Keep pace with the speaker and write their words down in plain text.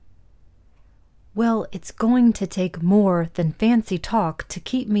Well, it's going to take more than fancy talk to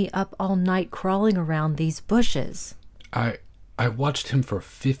keep me up all night crawling around these bushes. I watched him for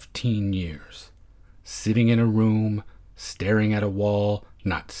 15 years, sitting in a room, staring at a wall,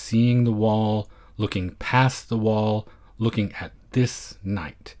 not seeing the wall, looking past the wall, looking at this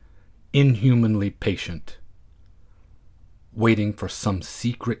night, inhumanly patient, waiting for some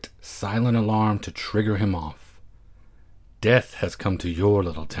secret, silent alarm to trigger him off. Death has come to your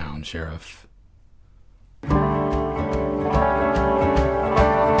little town, Sheriff.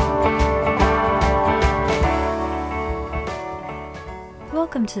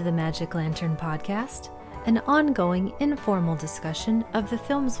 Welcome to the Magic Lantern Podcast, an ongoing, informal discussion of the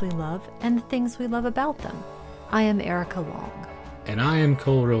films we love and the things we love about them. I am Erica Long. And I am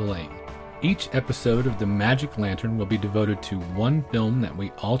Cole Rolane. Each episode of the Magic Lantern will be devoted to one film that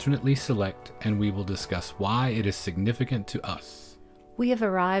we alternately select, and we will discuss why it is significant to us. We have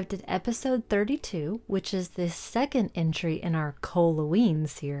arrived at episode 32, which is the second entry in our Coleween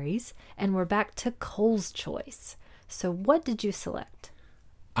series, and we're back to Cole's choice. So what did you select?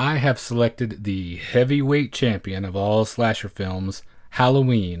 I have selected the heavyweight champion of all slasher films,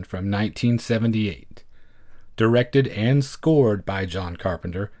 Halloween from 1978. Directed and scored by John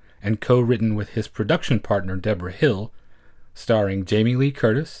Carpenter, and co-written with his production partner Deborah Hill, starring Jamie Lee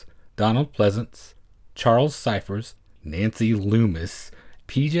Curtis, Donald Pleasance, Charles Cyphers, Nancy Loomis,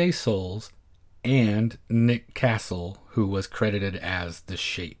 PJ Soles, and Nick Castle, who was credited as The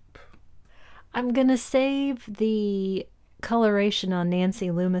Shape. I'm going to save the coloration on Nancy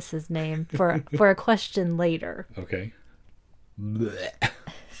Loomis's name for a question later. Okay.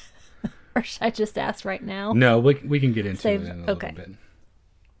 Or should I just ask right now? No, we can get into it in a okay. little bit.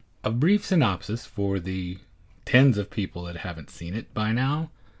 A brief synopsis for the tens of people that haven't seen it by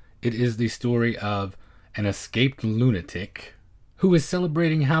now. It is the story of an escaped lunatic who is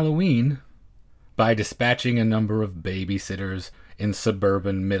celebrating Halloween by dispatching a number of babysitters in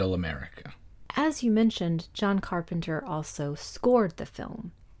suburban Middle America. As you mentioned, John Carpenter also scored the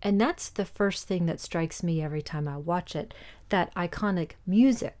film. And that's the first thing that strikes me every time I watch it, that iconic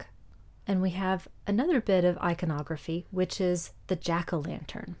music. And we have another bit of iconography, which is the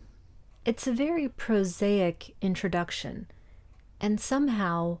jack-o'-lantern. It's a very prosaic introduction, and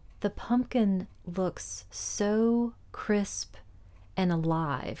somehow the pumpkin looks so crisp and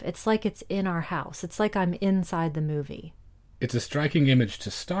alive. It's like it's in our house. It's like I'm inside the movie. It's a striking image to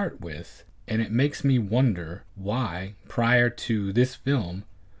start with, and it makes me wonder why, prior to this film,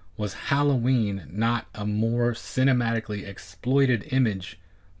 was Halloween not a more cinematically exploited image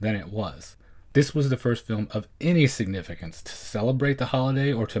than it was. This was the first film of any significance to celebrate the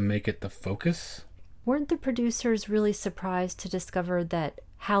holiday or to make it the focus. Weren't the producers really surprised to discover that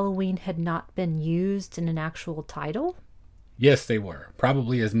Halloween had not been used in an actual title? Yes, they were.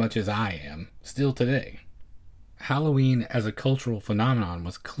 Probably as much as I am, still today. Halloween as a cultural phenomenon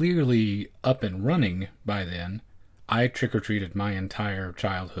was clearly up and running by then. I trick-or-treated my entire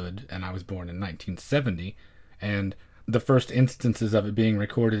childhood, and I was born in 1970, and the first instances of it being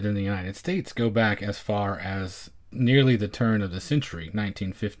recorded in the United States go back as far as nearly the turn of the century,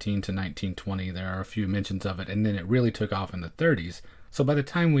 1915 to 1920. There are a few mentions of it, and then it really took off in the 30s. So by the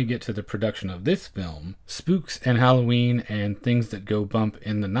time we get to the production of this film, spooks and Halloween and things that go bump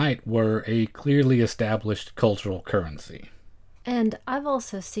in the night were a clearly established cultural currency. And I've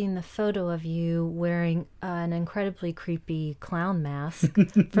also seen the photo of you wearing an incredibly creepy clown mask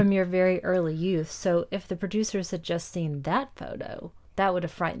from your very early youth. So if the producers had just seen that photo, that would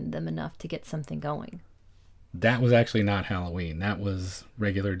have frightened them enough to get something going. That was actually not Halloween. That was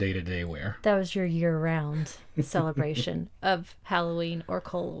regular day-to-day wear. That was your year-round celebration of Halloween or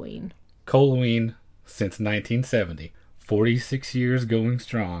Coleween. Coleween since 1970. 46 years going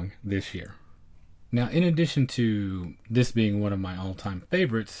strong this year. Now, in addition to this being one of my all-time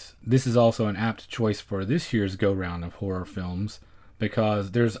favorites, this is also an apt choice for this year's go-round of horror films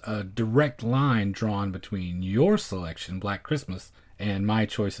because there's a direct line drawn between your selection, Black Christmas, and my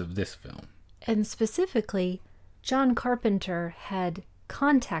choice of this film. And specifically, John Carpenter had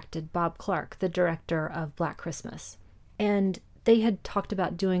contacted Bob Clark, the director of Black Christmas, and they had talked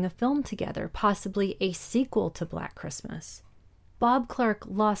about doing a film together, possibly a sequel to Black Christmas. Bob Clark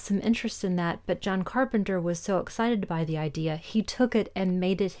lost some interest in that, but John Carpenter was so excited by the idea, he took it and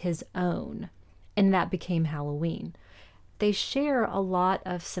made it his own, and that became Halloween. They share a lot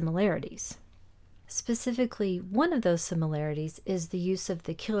of similarities. Specifically, one of those similarities is the use of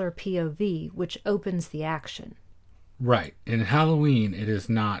the killer POV, which opens the action. Right. In Halloween, it is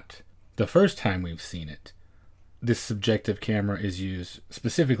not the first time we've seen it. This subjective camera is used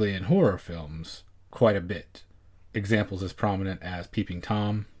specifically in horror films quite a bit. Examples as prominent as Peeping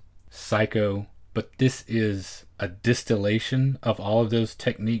Tom, Psycho, But this is a distillation of all of those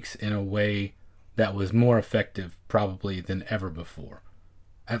techniques in a way that was more effective probably than ever before.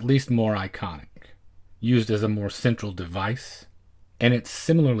 At least more iconic. Used as a more central device. And it's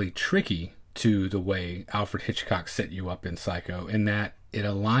similarly tricky to the way Alfred Hitchcock set you up in Psycho, in that it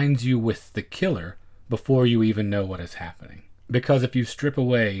aligns you with the killer before you even know what is happening. Because if you strip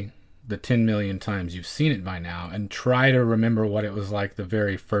away the 10 million times you've seen it by now and try to remember what it was like the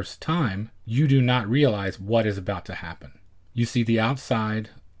very first time, you do not realize what is about to happen. You see the outside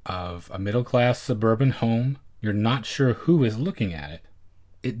of a middle-class suburban home. You're not sure who is looking at it.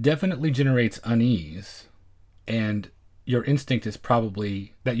 It definitely generates unease, and your instinct is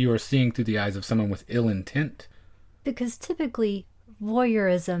probably that you are seeing through the eyes of someone with ill intent. Because typically,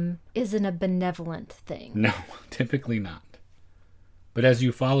 voyeurism isn't a benevolent thing. No, typically not. But as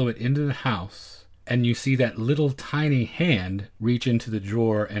you follow it into the house, and you see that little tiny hand reach into the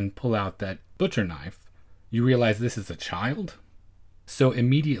drawer and pull out that butcher knife, you realize this is a child. So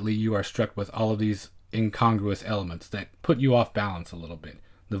immediately you are struck with all of these incongruous elements that put you off balance a little bit.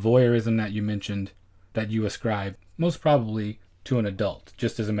 The voyeurism that you mentioned, that you ascribe most probably to an adult,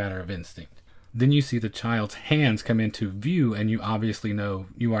 just as a matter of instinct. Then you see the child's hands come into view, and you obviously know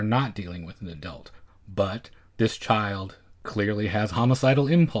you are not dealing with an adult. But this child clearly has homicidal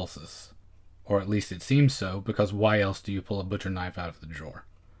impulses. Or at least it seems so, because why else do you pull a butcher knife out of the drawer?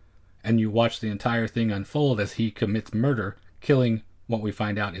 And you watch the entire thing unfold as he commits murder, killing what we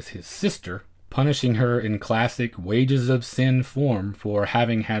find out is his sister, punishing her in classic wages of sin form for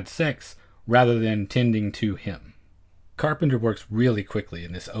having had sex rather than tending to him. Carpenter works really quickly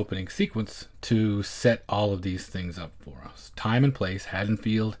in this opening sequence to set all of these things up for us. Time and place,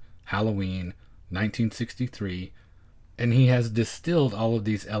 Haddonfield, Halloween, 1963, and he has distilled all of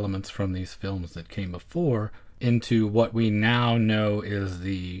these elements from these films that came before into what we now know is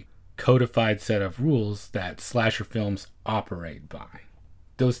the codified set of rules that slasher films operate by.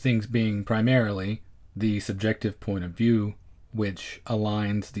 Those things being primarily the subjective point of view, which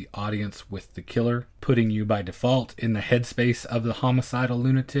aligns the audience with the killer, putting you by default in the headspace of the homicidal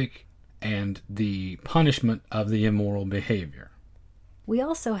lunatic, and the punishment of the immoral behavior. We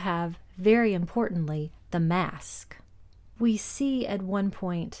also have, very importantly, the mask. We see at one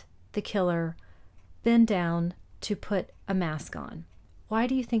point the killer bend down to put a mask on. Why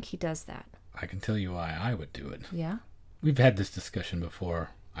do you think he does that? I can tell you why I would do it. Yeah? We've had this discussion before,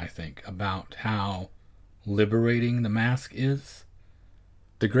 I think, about how liberating the mask is.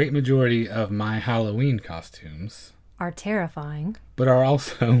 The great majority of my Halloween costumes are terrifying, but are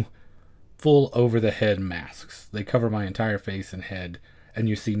also full over-the-head masks. They cover my entire face and head, and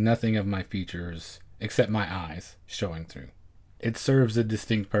you see nothing of my features except my eyes showing through. It serves a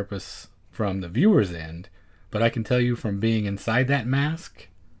distinct purpose from the viewer's end, but I can tell you from being inside that mask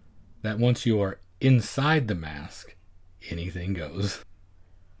that once you are inside the mask, anything goes.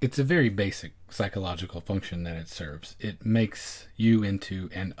 It's a very basic psychological function that it serves. It makes you into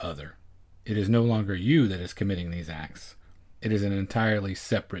an other. It is no longer you that is committing these acts. It is an entirely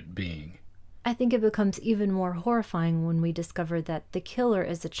separate being. I think it becomes even more horrifying when we discover that the killer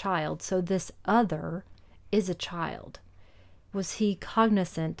is a child, so this other is a child. Was he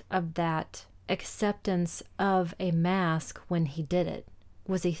cognizant of that acceptance of a mask when he did it?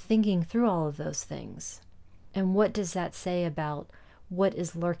 Was he thinking through all of those things? And what does that say about what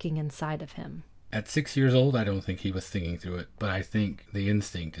is lurking inside of him? At 6 years old, I don't think he was thinking through it, but I think the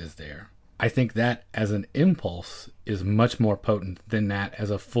instinct is there. I think that as an impulse is much more potent than that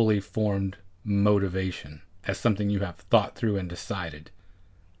as a fully formed motivation, as something you have thought through and decided.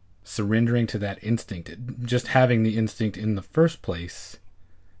 Surrendering to that instinct, just having the instinct in the first place,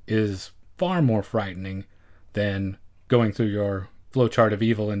 is far more frightening than going through your flowchart of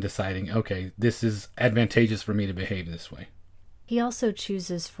evil and deciding, okay, this is advantageous for me to behave this way. He also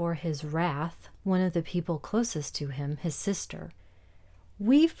chooses for his wrath one of the people closest to him, his sister.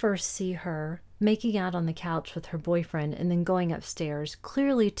 We first see her making out on the couch with her boyfriend and then going upstairs,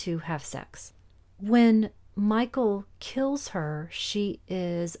 clearly to have sex. When Michael kills her, she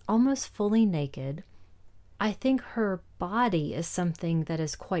is almost fully naked. I think her body is something that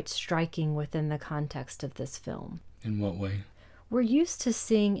is quite striking within the context of this film. In what way? We're used to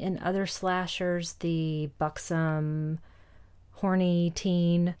seeing in other slashers the buxom, horny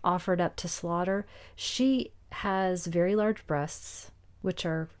teen offered up to slaughter. She has very large breasts, which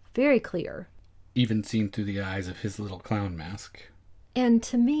are very clear. Even seen through the eyes of his little clown mask. And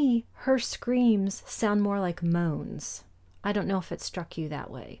to me, her screams sound more like moans. I don't know if it struck you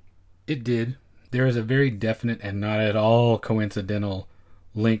that way. It did. There is a very definite and not at all coincidental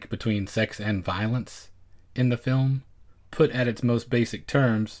link between sex and violence in the film. Put at its most basic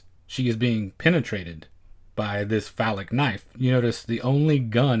terms, she is being penetrated by this phallic knife. You notice the only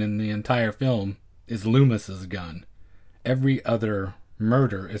gun in the entire film is Loomis's gun. Every other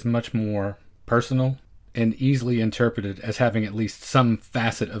murder is much more personal and easily interpreted as having at least some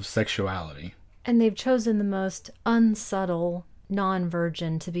facet of sexuality. And they've chosen the most unsubtle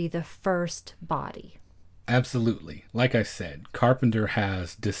non-virgin to be the first body. Absolutely. Like I said, Carpenter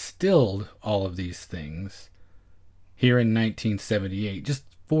has distilled all of these things here in 1978, just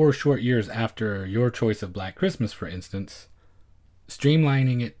 4 short years after Your Choice of Black Christmas, for instance,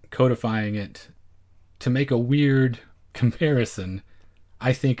 streamlining it, codifying it. To make a weird comparison,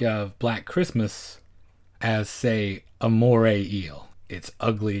 I think of Black Christmas as, say, a moray eel. It's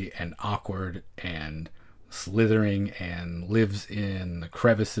ugly and awkward and slithering and lives in the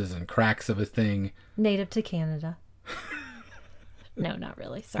crevices and cracks of a thing. Native to Canada. No, not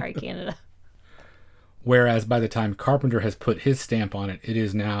really. Sorry, Canada. Whereas by the time Carpenter has put his stamp on it, it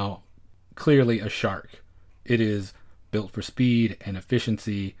is now clearly a shark. It is built for speed and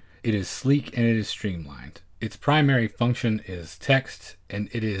efficiency. It is sleek and it is streamlined. Its primary function is text, and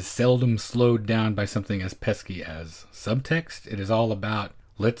it is seldom slowed down by something as pesky as subtext. It is all about,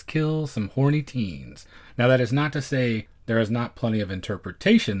 let's kill some horny teens. Now, that is not to say there is not plenty of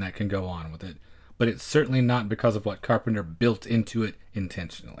interpretation that can go on with it, but it's certainly not because of what Carpenter built into it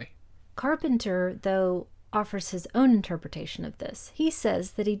intentionally. Carpenter, though, offers his own interpretation of this. He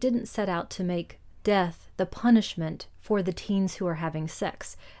says that he didn't set out to make death the punishment for the teens who are having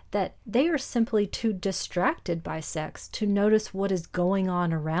sex, that they are simply too distracted by sex to notice what is going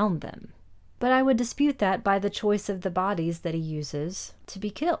on around them. But I would dispute that by the choice of the bodies that he uses to be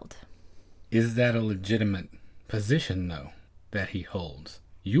killed. Is that a legitimate position, though, that he holds?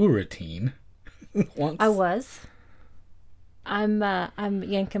 You were a teen once. I was. I'm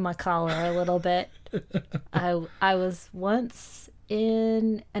yanking my collar a little bit. I was once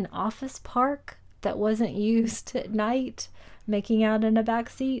in an office park that wasn't used at night, making out in a back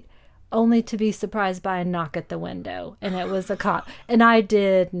seat, only to be surprised by a knock at the window, and it was a cop, and I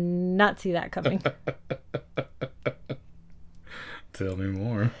did not see that coming. Tell me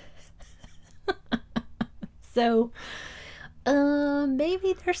more. So,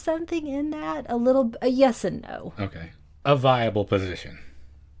 maybe there's something in that, a yes and no. Okay. A viable position.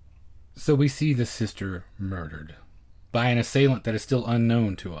 So we see the sister murdered by an assailant that is still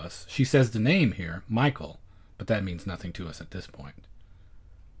unknown to us. She says the name here, Michael, but that means nothing to us at this point.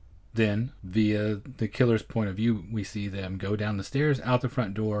 Then, via the killer's point of view, we see them go down the stairs, out the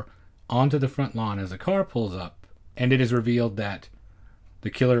front door, onto the front lawn as a car pulls up, and it is revealed that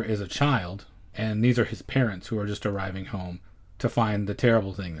the killer is a child, and these are his parents who are just arriving home to find the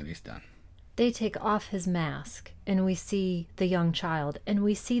terrible thing that he's done. They take off his mask, and we see the young child, and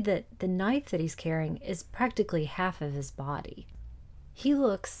we see that the knife that he's carrying is practically half of his body. He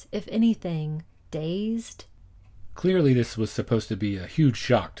looks, if anything, dazed. Clearly this was supposed to be a huge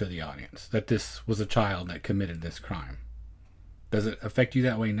shock to the audience, that this was a child that committed this crime. Does it affect you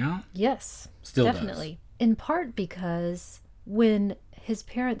that way now? Yes, Still definitely. does. In part because when his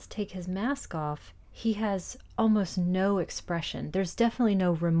parents take his mask off, he has almost no expression. There's definitely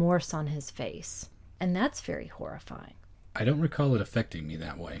no remorse on his face. And that's very horrifying. I don't recall it affecting me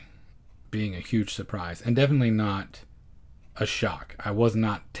that way, being a huge surprise, and definitely not a shock. I was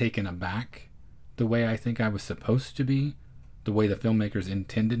not taken aback the way I think I was supposed to be, the way the filmmakers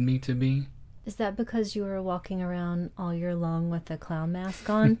intended me to be. Is that because you were walking around all year long with a clown mask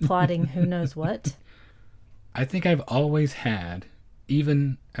on, plotting who knows what? I think I've always had,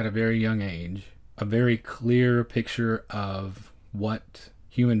 even at a very young age, a very clear picture of what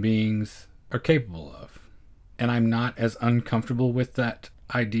human beings are capable of. And I'm not as uncomfortable with that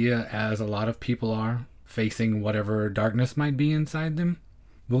idea as a lot of people are, facing whatever darkness might be inside them.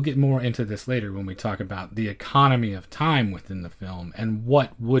 We'll get more into this later when we talk about the economy of time within the film and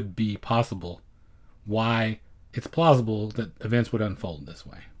what would be possible, why it's plausible that events would unfold this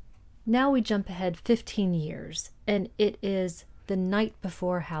way. Now we jump ahead 15 years, and it is the night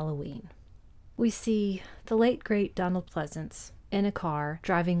before Halloween. We see the late, great Donald Pleasance in a car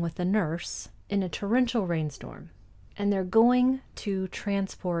driving with a nurse in a torrential rainstorm, and they're going to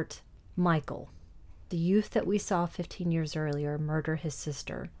transport Michael, the youth that we saw 15 years earlier murder his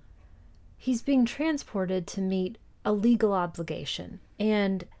sister. He's being transported to meet a legal obligation,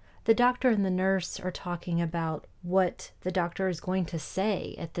 and the doctor and the nurse are talking about what the doctor is going to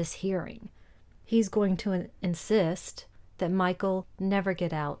say at this hearing. He's going to insist that Michael never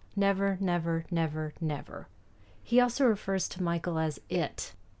get out. Never, never, never, never. He also refers to Michael as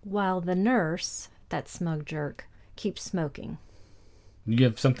it, while the nurse, that smug jerk, keeps smoking. You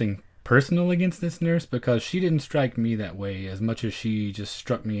have something personal against this nurse because she didn't strike me that way as much as she just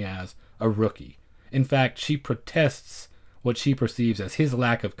struck me as a rookie. In fact, she protests what she perceives as his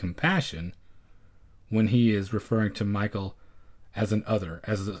lack of compassion when he is referring to Michael as an other,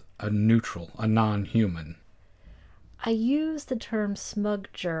 as a neutral, a non-human. I use the term smug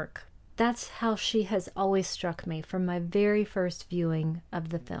jerk. That's how she has always struck me from my very first viewing of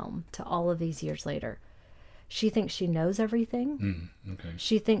the film to all of these years later. She thinks she knows everything. Okay.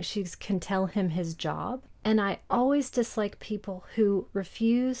 She thinks she can tell him his job. And I always dislike people who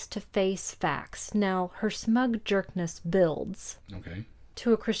refuse to face facts. Now, her smug jerkness builds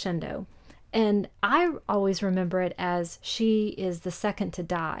to a crescendo. And I always remember it as she is the second to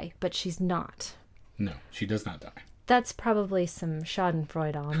die, but she's not. No, she does not die. That's probably some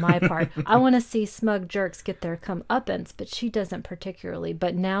schadenfreude on my part. I want to see smug jerks get their comeuppance, but she doesn't particularly.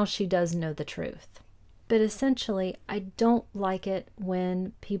 But now she does know the truth. But essentially, I don't like it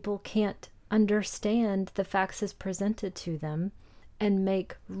when people can't understand the facts as presented to them and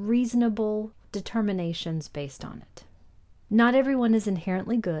make reasonable determinations based on it. Not everyone is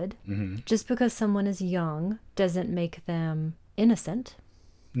inherently good. Just because someone is young doesn't make them innocent.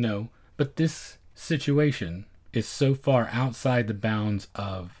 No, but this situation is so far outside the bounds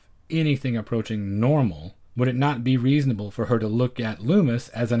of anything approaching normal. Would it not be reasonable for her to look at Loomis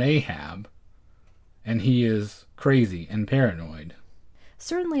as an Ahab, and he is crazy and paranoid?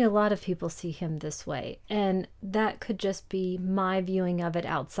 Certainly a lot of people see him this way, and that could just be my viewing of it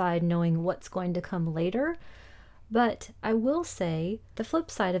outside, knowing what's going to come later. But I will say the flip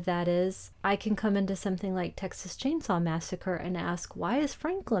side of that is I can come into something like Texas Chainsaw Massacre and ask, why is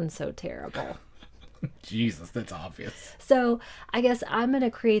Franklin so terrible? Jesus, that's obvious. So I guess I'm going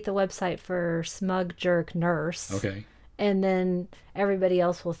to create the website for Smug Jerk Nurse. Okay. And then everybody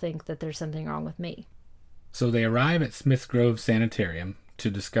else will think that there's something wrong with me. So they arrive at Smith's Grove Sanitarium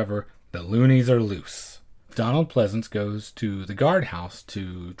to discover the loonies are loose. Donald Pleasance goes to the guardhouse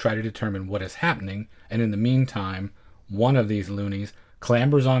to try to determine what is happening, and in the meantime, one of these loonies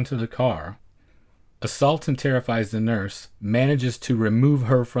clambers onto the car, assaults and terrifies the nurse, manages to remove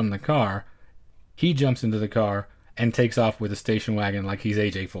her from the car. He jumps into the car and takes off with a station wagon like he's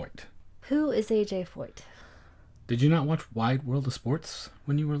A.J. Foyt. Who is A.J. Foyt? Did you not watch Wide World of Sports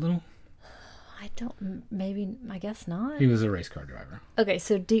when you were little? I guess not. He was a race car driver. Okay,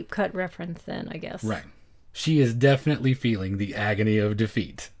 so deep cut reference then, I guess. Right. She is definitely feeling the agony of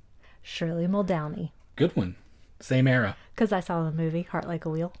defeat. Shirley Muldowney. Good one. Same era. Because I saw the movie Heart Like a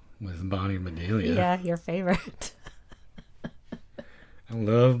Wheel. With Bonnie Bedelia. Yeah, your favorite. I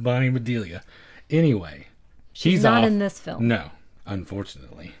love Bonnie Bedelia. Anyway. She's not in this film. No,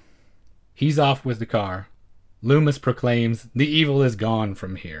 unfortunately. He's off with the car. Loomis proclaims, the evil is gone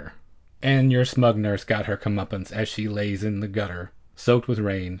from here. And your smug nurse got her comeuppance as she lays in the gutter, soaked with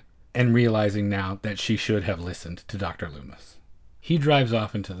rain, and realizing now that she should have listened to Dr. Loomis. He drives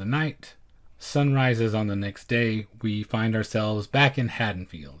off into the night. Sun rises on the next day. We find ourselves back in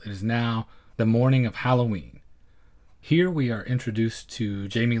Haddonfield. It is now the morning of Halloween. Here we are introduced to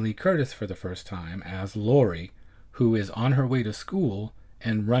Jamie Lee Curtis for the first time as Lori, who is on her way to school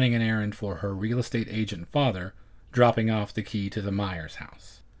and running an errand for her real estate agent father, dropping off the key to the Myers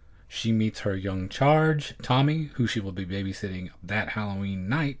house. She meets her young charge, Tommy, who she will be babysitting that Halloween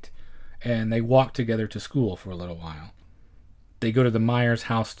night, and they walk together to school for a little while. They go to the Myers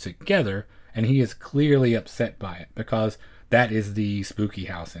house together, and he is clearly upset by it because that is the spooky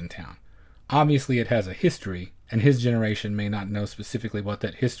house in town. Obviously, it has a history, and his generation may not know specifically what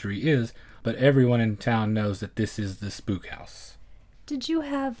that history is, but everyone in town knows that this is the spook house. Did you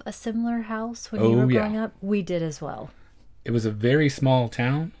have a similar house when you were growing up? We did as well. It was a very small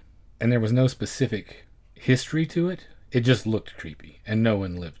town, and there was no specific history to it. It just looked creepy, and no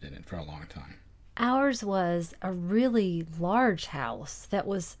one lived in it for a long time. Ours was a really large house that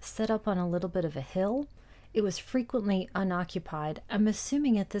was set up on a little bit of a hill. It was frequently unoccupied. I'm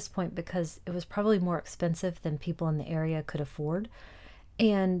assuming at this point because it was probably more expensive than people in the area could afford.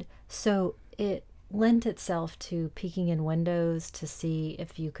 And so it lent itself to peeking in windows to see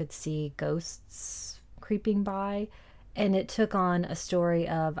if you could see ghosts creeping by. And it took on a story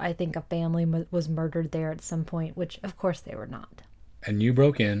of, I think, a family was murdered there at some point, which, of course, they were not. And you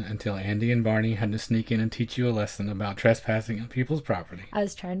broke in until Andy and Barney had to sneak in and teach you a lesson about trespassing on people's property. I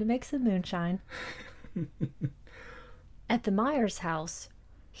was trying to make some moonshine. At the Myers house,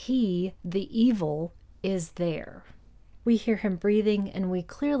 he, the evil, is there. We hear him breathing, and we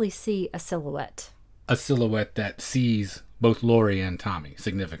clearly see a silhouette. A silhouette that sees both Lori and Tommy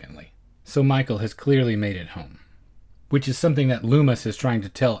significantly. So Michael has clearly made it home. Which is something that Loomis is trying to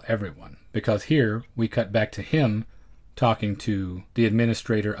tell everyone, because here we cut back to him talking to the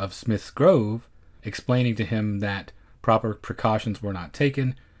administrator of Smith's Grove, explaining to him that proper precautions were not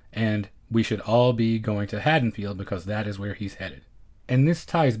taken, and we should all be going to Haddonfield because that is where he's headed. And this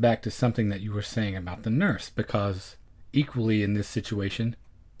ties back to something that you were saying about the nurse, because equally in this situation,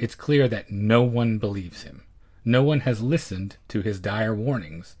 it's clear that no one believes him. No one has listened to his dire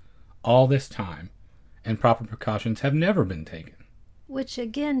warnings all this time, and proper precautions have never been taken. Which,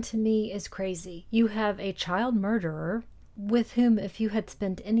 again, to me is crazy. You have a child murderer with whom, if you had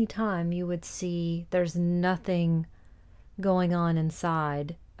spent any time, you would see there's nothing going on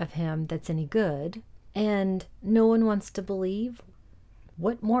inside of him that's any good, and no one wants to believe.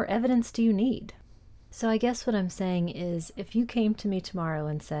 What more evidence do you need? So I guess what I'm saying is, if you came to me tomorrow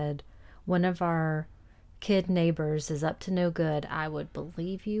and said, one of our kid neighbors is up to no good, I would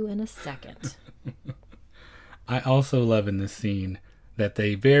believe you in a second. I also love in this scene that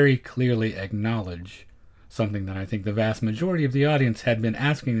they very clearly acknowledge something that I think the vast majority of the audience had been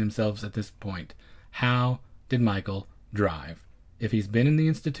asking themselves at this point. How did Michael drive? If he's been in the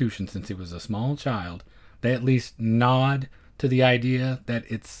institution since he was a small child, they at least nod to the idea that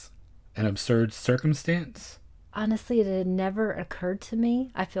it's an absurd circumstance. Honestly, it had never occurred to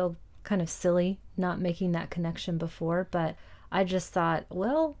me. I feel kind of silly not making that connection before, but I just thought,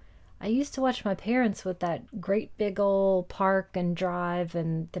 well, I used to watch my parents with that great big old park and drive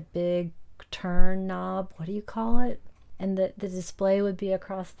and the big turn knob. What do you call it? And the display would be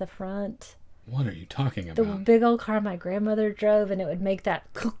across the front. What are you talking about? The big old car my grandmother drove, and it would make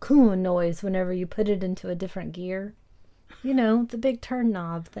that cocoon noise whenever you put it into a different gear. You know, the big turn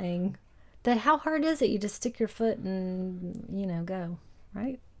knob thing. That how hard is it? You just stick your foot and, go,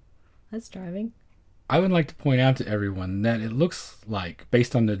 right? That's driving. I would like to point out to everyone that it looks like,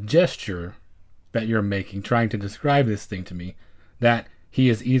 based on the gesture that you're making, trying to describe this thing to me, that he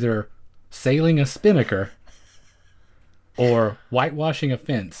is either sailing a spinnaker or whitewashing a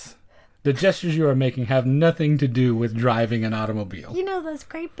fence. The gestures you are making have nothing to do with driving an automobile. You know, those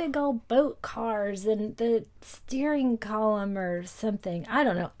great big old boat cars and the steering column or something. I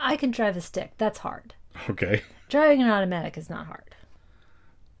don't know. I can drive a stick. That's hard. Okay. Driving an automatic is not hard.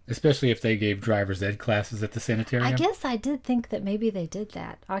 Especially if they gave driver's ed classes at the sanitarium. I guess I did think that maybe they did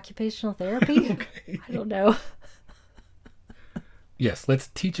that. Occupational therapy? Okay. I don't know. Yes, let's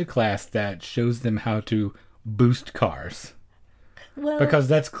teach a class that shows them how to boost cars. Well, because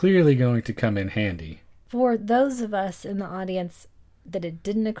that's clearly going to come in handy. For those of us in the audience that it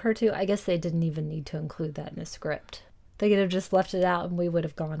didn't occur to, I guess they didn't even need to include that in the script. They could have just left it out and we would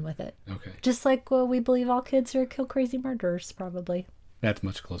have gone with it. Okay. Just like, well, we believe all kids are kill crazy murderers, probably. That's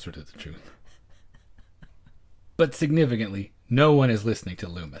much closer to the truth. But significantly, no one is listening to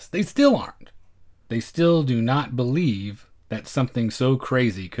Loomis. They still aren't. They still do not believe that something so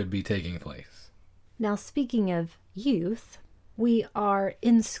crazy could be taking place. Now, speaking of youth, we are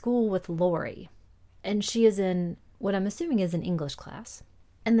in school with Lori, and she is in what I'm assuming is an English class,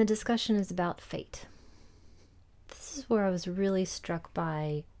 and the discussion is about fate. This is where I was really struck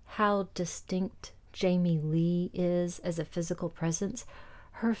by how distinct Jamie Lee is as a physical presence.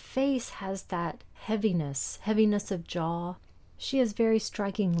 Her face has that heaviness of jaw. She has very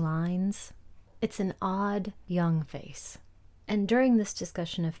striking lines. It's an odd young face. And during this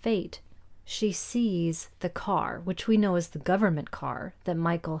discussion of fate, she sees the car, which we know is the government car that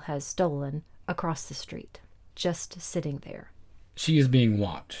Michael has stolen, across the street, just sitting there. She is being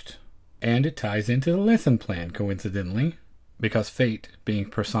watched. And it ties into the lesson plan, coincidentally, because fate being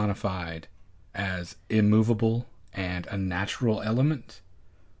personified as immovable and a natural element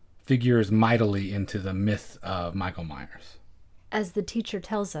figures mightily into the myth of Michael Myers. As the teacher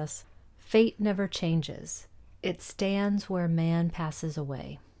tells us, fate never changes. It stands where man passes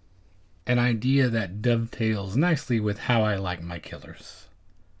away. An idea that dovetails nicely with how I like my killers.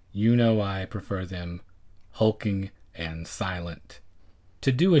 You know I prefer them hulking and silent.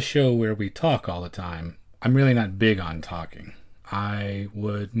 To do a show where we talk all the time, I'm really not big on talking. I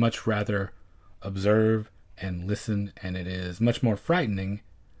would much rather observe and listen, and it is much more frightening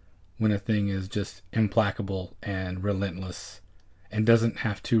when a thing is just implacable and relentless and doesn't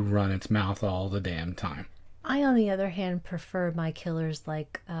have to run its mouth all the damn time. I, on the other hand, prefer my killers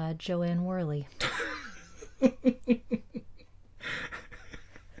like Joanne Worley.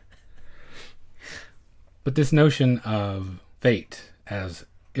 But this notion of fate as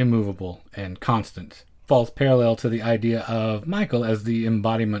immovable and constant falls parallel to the idea of Michael as the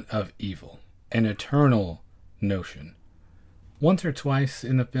embodiment of evil, an eternal notion. Once or twice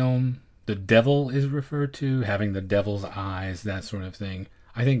in the film, the devil is referred to, having the devil's eyes, that sort of thing.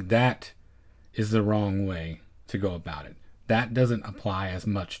 I think that is the wrong way to go about it. That doesn't apply as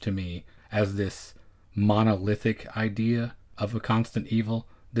much to me as this monolithic idea of a constant evil.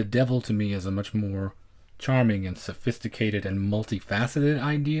 The devil to me is a much more charming and sophisticated and multifaceted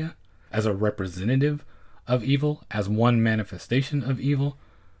idea as a representative of evil, as one manifestation of evil.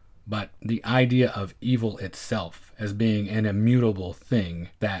 But the idea of evil itself as being an immutable thing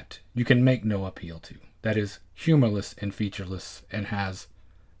that you can make no appeal to, that is humorless and featureless and has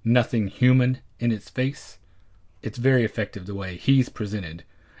nothing human in its face, it's very effective the way he's presented.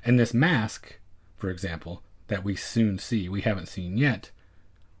 And this mask, for example, that we soon see, we haven't seen yet,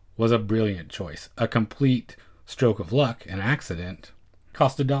 was a brilliant choice. A complete stroke of luck, an accident,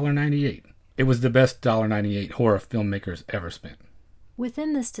 cost $1.98. It was the best $1.98 horror filmmakers ever spent.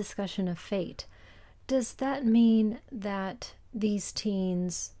 Within this discussion of fate, does that mean that these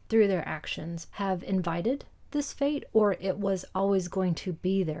teens, through their actions, have invited this fate, or it was always going to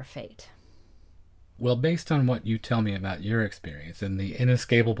be their fate? Well, based on what you tell me about your experience and the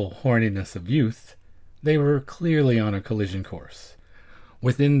inescapable horniness of youth, they were clearly on a collision course.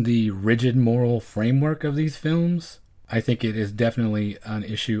 Within the rigid moral framework of these films, I think it is definitely an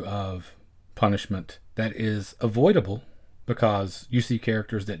issue of punishment that is avoidable because you see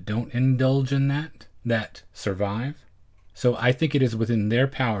characters that don't indulge in that survive. So I think it is within their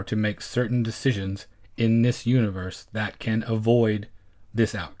power to make certain decisions in this universe that can avoid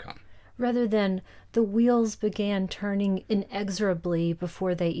this outcome. Rather than the wheels began turning inexorably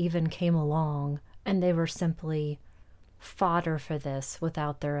before they even came along, and they were simply fodder for this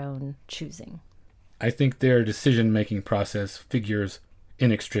without their own choosing. I think their decision-making process figures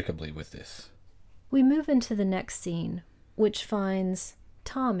inextricably with this. We move into the next scene, which finds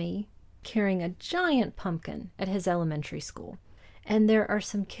Tommy carrying a giant pumpkin at his elementary school. And there are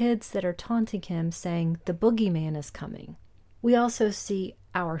some kids that are taunting him, saying the boogeyman is coming. We also see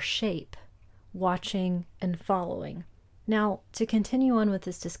our Shape watching and following. Now, to continue on with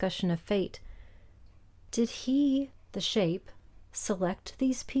this discussion of fate, did he, the Shape, select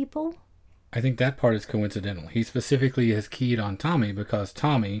these people? I think that part is coincidental. He specifically has keyed on Tommy because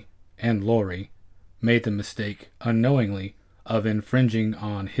Tommy and Laurie made the mistake unknowingly of infringing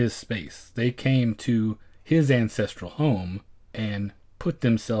on his space. They came to his ancestral home and put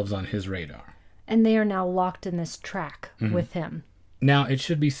themselves on his radar. And they are now locked in this track with him. Now, it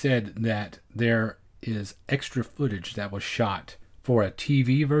should be said that there is extra footage that was shot for a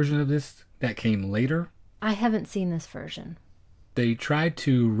TV version of this that came later. I haven't seen this version. They tried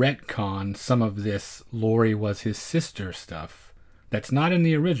to retcon some of this Laurie was his sister stuff that's not in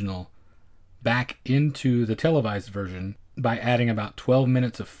the original back into the televised version by adding about 12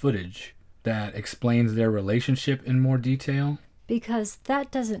 minutes of footage that explains their relationship in more detail. Because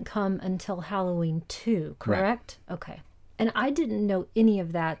that doesn't come until Halloween 2, correct? Right. Okay. And I didn't know any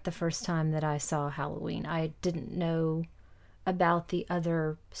of that the first time that I saw Halloween. I didn't know about the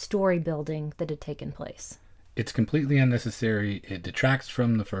other story building that had taken place. It's completely unnecessary. It detracts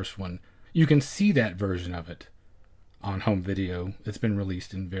from the first one. You can see that version of it on home video. It's been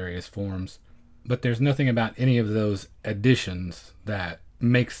released in various forms. But there's nothing about any of those additions that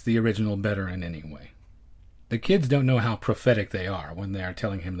makes the original better in any way. The kids don't know how prophetic they are when they are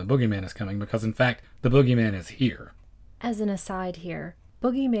telling him the boogeyman is coming, because in fact, the boogeyman is here. As an aside here,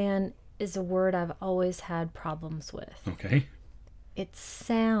 boogeyman is a word I've always had problems with. Okay. It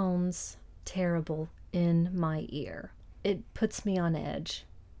sounds terrible in my ear. It puts me on edge.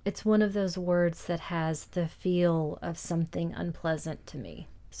 It's one of those words that has the feel of something unpleasant to me.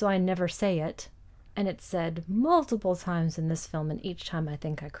 So I never say it, and it's said multiple times in this film, and each time I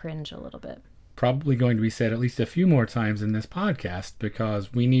think I cringe a little bit. Probably going to be said at least a few more times in this podcast,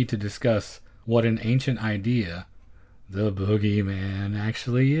 because we need to discuss what an ancient idea the boogeyman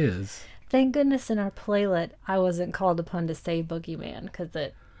actually is. Thank goodness in our playlet I wasn't called upon to say boogeyman, because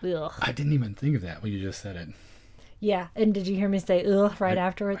it... Ugh. I didn't even think of that when you just said it. Yeah, and did you hear me say ugh right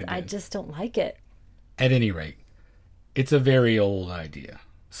afterwards? I just don't like it. At any rate, it's a very old idea.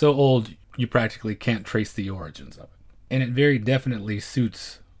 So old, you practically can't trace the origins of it. And it very definitely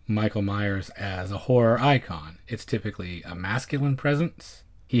suits Michael Myers as a horror icon. It's typically a masculine presence.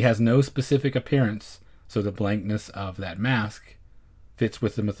 He has no specific appearance, so the blankness of that mask fits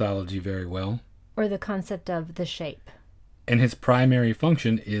with the mythology very well. Or the concept of the Shape. And his primary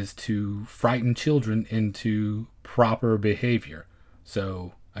function is to frighten children into proper behavior.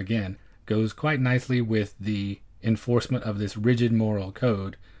 So, again, goes quite nicely with the enforcement of this rigid moral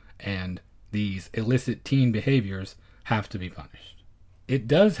code, and these illicit teen behaviors have to be punished. It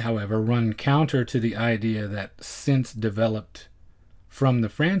does, however, run counter to the idea that since developed from the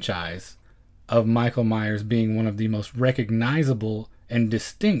franchise of Michael Myers being one of the most recognizable and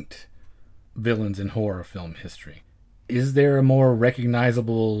distinct villains in horror film history. Is there a more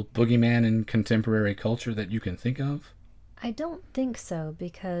recognizable boogeyman in contemporary culture that you can think of? I don't think so,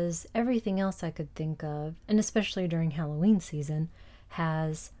 because everything else I could think of, and especially during Halloween season,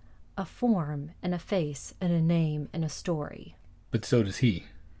 has a form and a face and a name and a story. But so does he.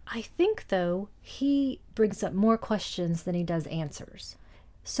 I think, though, he brings up more questions than he does answers.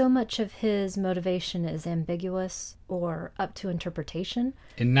 So much of his motivation is ambiguous or up to interpretation.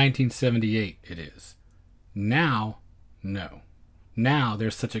 In 1978, it is. Now, no. Now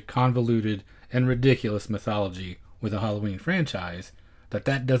there's such a convoluted and ridiculous mythology with a Halloween franchise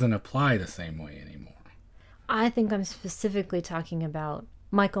that doesn't apply the same way anymore. I think I'm specifically talking about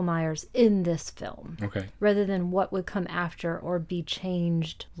Michael Myers in this film, Okay. rather than what would come after or be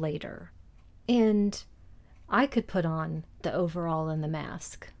changed later. And I could put on the overall and the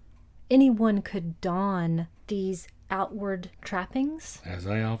mask. Anyone could don these outward trappings. As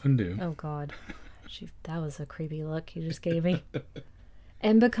I often do. Oh, God. That was a creepy look you just gave me.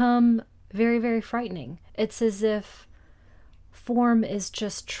 And become very, very frightening. It's as if form is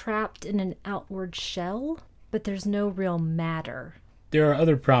just trapped in an outward shell, but there's no real matter. There are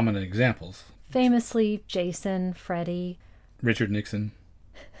other prominent examples. Famously, Jason, Freddy. Richard Nixon.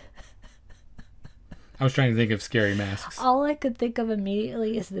 I was trying to think of scary masks. All I could think of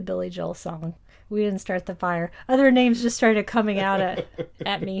immediately is the Billy Joel song. We didn't start the fire. Other names just started coming out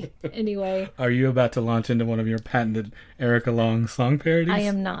at me. Anyway. Are you about to launch into one of your patented Erica Long song parodies? I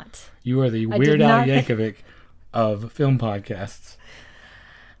am not. You are the Weird Al Yankovic of film podcasts.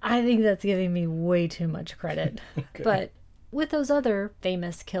 I think that's giving me way too much credit. Okay. But with those other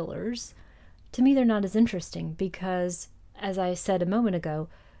famous killers, to me they're not as interesting because, as I said a moment ago,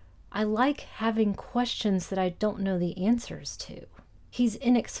 I like having questions that I don't know the answers to. He's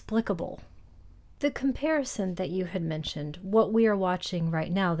inexplicable. The comparison that you had mentioned, what we are watching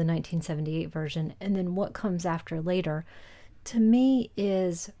right now, the 1978 version, and then what comes after later, to me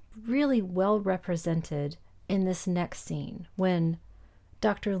is really well represented in this next scene when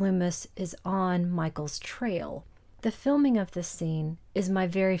Dr. Loomis is on Michael's trail. The filming of this scene is my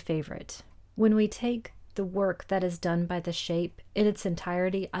very favorite. When we take the work that is done by The Shape in its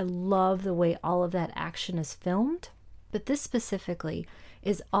entirety, I love the way all of that action is filmed. But this specifically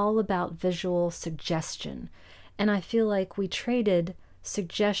is all about visual suggestion. And I feel like we traded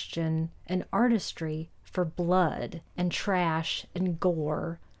suggestion and artistry for blood and trash and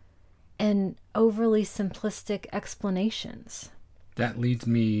gore and overly simplistic explanations. That leads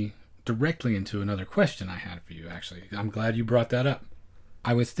me directly into another question I had for you, actually. I'm glad you brought that up.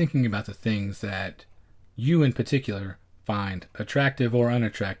 I was thinking about the things that you in particular find attractive or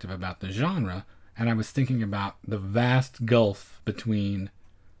unattractive about the genre, and I was thinking about the vast gulf between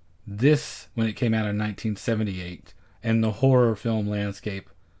this, when it came out in 1978, and the horror film landscape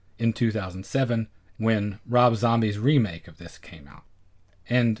in 2007, when Rob Zombie's remake of this came out.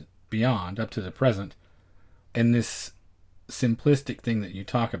 And beyond, up to the present, and this simplistic thing that you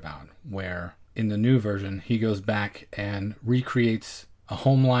talk about, where in the new version, he goes back and recreates a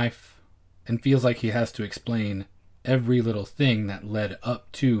home life and feels like he has to explain every little thing that led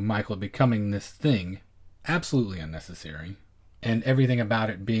up to Michael becoming this thing. Absolutely unnecessary. And everything about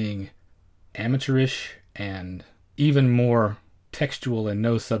it being amateurish and even more textual and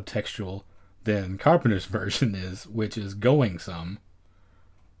no subtextual than Carpenter's version is, which is going some.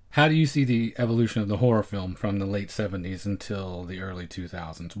 Have you see the evolution of the horror film from the late 70s until the early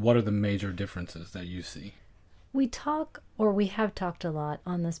 2000s? What are the major differences that you see? We have talked a lot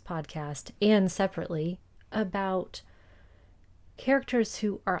on this podcast and separately about characters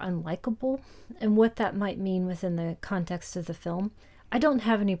who are unlikable and what that might mean within the context of the film. I don't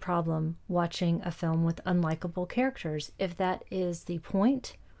have any problem watching a film with unlikable characters if that is the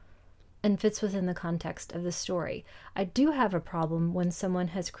point and fits within the context of the story. I do have a problem when someone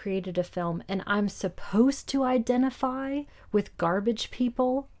has created a film and I'm supposed to identify with garbage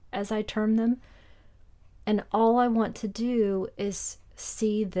people, as I term them, and all I want to do is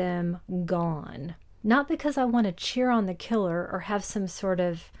see them gone. Not because I want to cheer on the killer or have some sort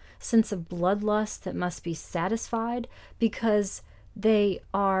of sense of bloodlust that must be satisfied, because they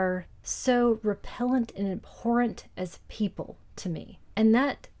are so repellent and abhorrent as people to me. And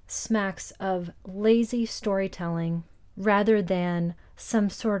that smacks of lazy storytelling rather than some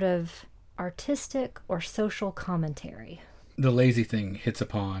sort of artistic or social commentary. The lazy thing hits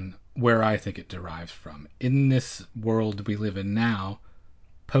upon where I think it derives from. In this world we live in now,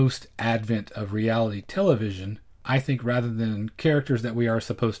 post-advent of reality television, I think rather than characters that we are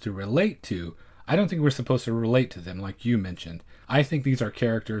supposed to relate to, I don't think we're supposed to relate to them like you mentioned. I think these are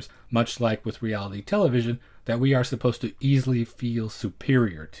characters, much like with reality television, that we are supposed to easily feel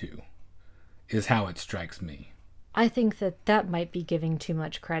superior to, is how it strikes me. I think that that might be giving too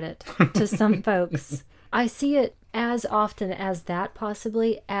much credit to some folks. I see it as often as that,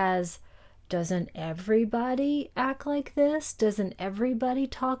 possibly, as doesn't everybody act like this? Doesn't everybody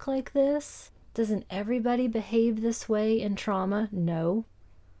talk like this? Doesn't everybody behave this way in trauma? No,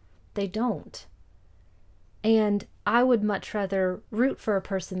 they don't. And I would much rather root for a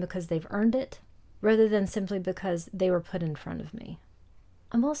person because they've earned it, rather than simply because they were put in front of me.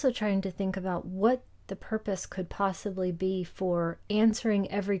 I'm also trying to think about what the purpose could possibly be for answering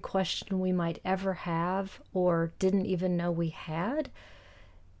every question we might ever have or didn't even know we had.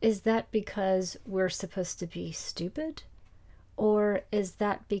 Is that because we're supposed to be stupid? Or is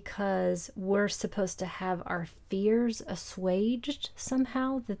that because we're supposed to have our fears assuaged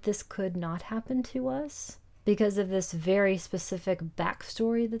somehow, that this could not happen to us because of this very specific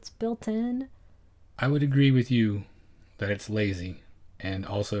backstory that's built in? I would agree with you that it's lazy and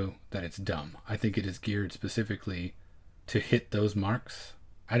also that it's dumb. I think it is geared specifically to hit those marks.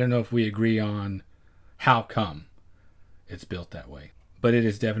 I don't know if we agree on how come it's built that way, but it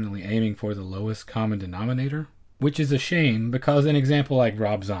is definitely aiming for the lowest common denominator, which is a shame because an example like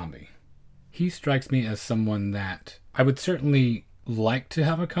Rob Zombie, he strikes me as someone that I would certainly like to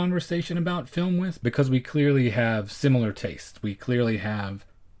have a conversation about film with, because we clearly have similar tastes. We clearly have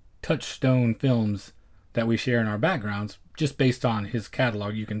touchstone films that we share in our backgrounds. Just based on his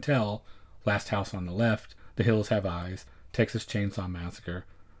catalog, you can tell Last House on the Left, The Hills Have Eyes, Texas Chainsaw Massacre.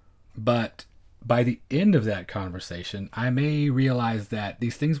 But by the end of that conversation, I may realize that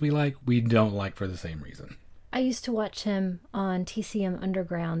these things we like, we don't like for the same reason. I used to watch him on TCM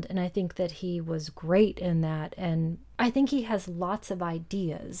Underground, and I think that he was great in that, and I think he has lots of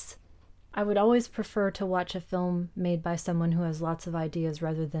ideas. I would always prefer to watch a film made by someone who has lots of ideas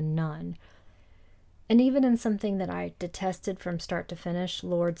rather than none. And even in something that I detested from start to finish,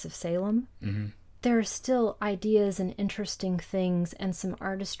 Lords of Salem, there are still ideas and interesting things and some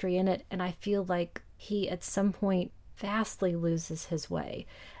artistry in it, and I feel like he at some point vastly loses his way.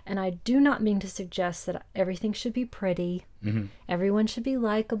 And I do not mean to suggest that everything should be pretty, everyone should be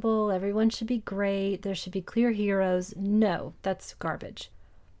likable, everyone should be great, there should be clear heroes. No, that's garbage.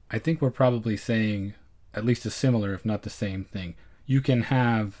 I think we're probably saying at least a similar, if not the same thing. You can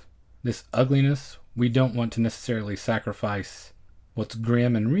have this ugliness. We don't want to necessarily sacrifice what's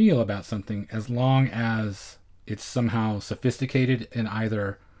grim and real about something as long as it's somehow sophisticated in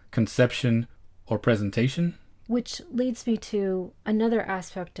either conception or presentation. Which leads me to another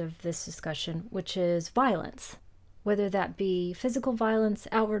aspect of this discussion, which is violence. Whether that be physical violence,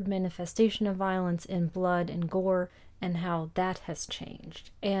 outward manifestation of violence in blood and gore, and how that has changed.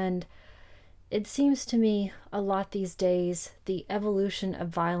 And it seems to me a lot these days, the evolution of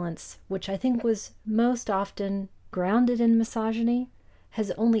violence, which I think was most often grounded in misogyny,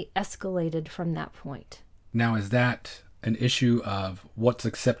 has only escalated from that point. Now, is that an issue of what's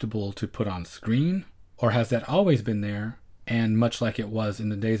acceptable to put on screen? Or has that always been there? And much like it was in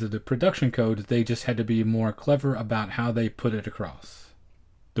the days of the production code, they just had to be more clever about how they put it across.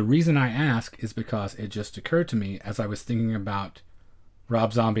 The reason I ask is because it just occurred to me as I was thinking about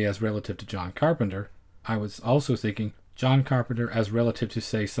Rob Zombie as relative to John Carpenter. I was also thinking John Carpenter as relative to,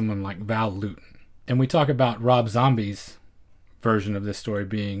 say, someone like Val Lewton. And we talk about Rob Zombie's version of this story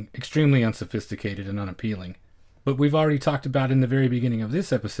being extremely unsophisticated and unappealing. But we've already talked about in the very beginning of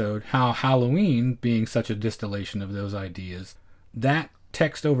this episode how Halloween, being such a distillation of those ideas, that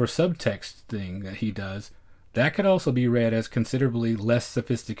text over subtext thing that he does, that could also be read as considerably less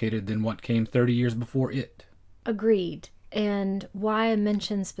sophisticated than what came 30 years before it. Agreed. And why I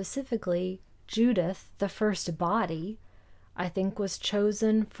mentioned specifically Judith, the first body, I think was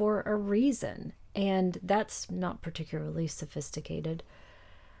chosen for a reason. And that's not particularly sophisticated.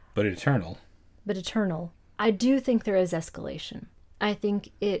 But eternal. I do think there is escalation. I think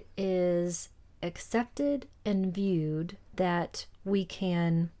it is accepted and viewed that we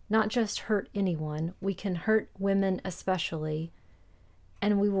can not just hurt anyone, we can hurt women especially,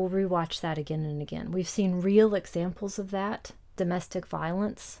 and we will rewatch that again and again. We've seen real examples of that, domestic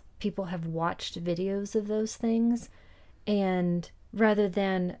violence. People have watched videos of those things, and rather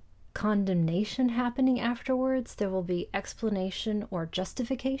than condemnation happening afterwards, there will be explanation or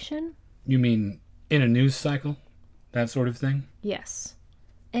justification. You mean in a news cycle? That sort of thing? Yes.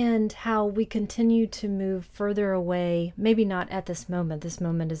 And how we continue to move further away, maybe not at this moment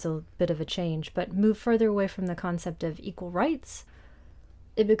is a bit of a change, but move further away from the concept of equal rights.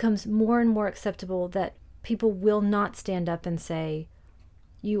 It becomes more and more acceptable that people will not stand up and say,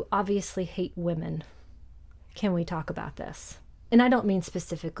 you obviously hate women. Can we talk about this? And I don't mean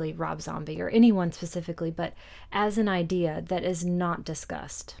specifically Rob Zombie or anyone specifically, but as an idea that is not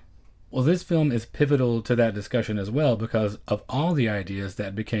discussed. Well, this film is pivotal to that discussion as well because of all the ideas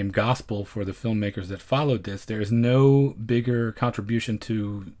that became gospel for the filmmakers that followed this. There is no bigger contribution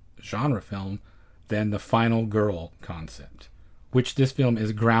to genre film than the final girl concept, which this film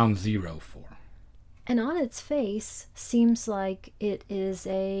is ground zero for. And on its face, seems like it is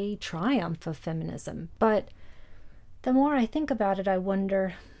a triumph of feminism. But the more I think about it, I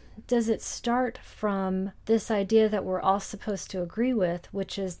wonder, does it start from this idea that we're all supposed to agree with,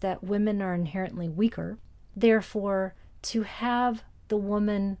 which is that women are inherently weaker? Therefore, to have the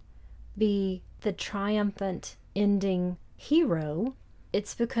woman be the triumphant ending hero,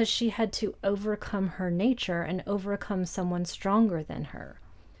 it's because she had to overcome her nature and overcome someone stronger than her.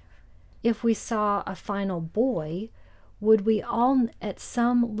 If we saw a final boy, would we all at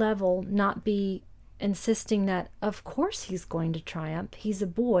some level not be insisting that, of course, he's going to triumph? He's a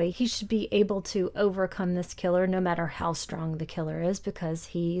boy. He should be able to overcome this killer no matter how strong the killer is because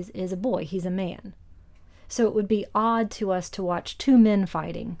he is a boy. He's a man. So it would be odd to us to watch two men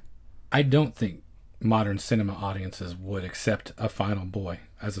fighting. I don't think modern cinema audiences would accept a final boy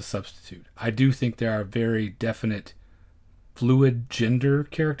as a substitute. I do think there are very definite fluid gender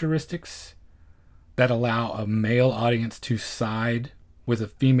characteristics that allow a male audience to side with a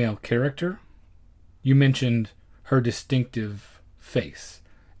female character. You mentioned her distinctive face,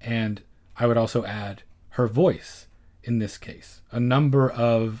 and I would also add her voice in this case. A number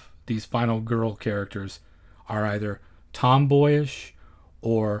of these final girl characters are either tomboyish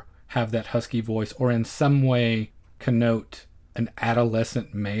or have that husky voice or in some way connote an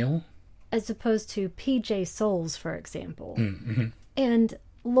adolescent male. As opposed to PJ Souls, for example. Mm-hmm. And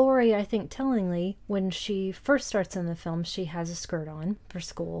Laurie, I think tellingly, when she first starts in the film, she has a skirt on for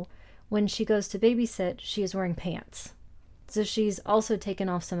school. When she goes to babysit, she is wearing pants. So she's also taken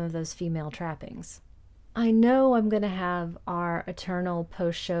off some of those female trappings. I know I'm going to have our eternal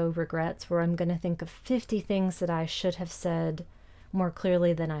post-show regrets where I'm going to think of 50 things that I should have said more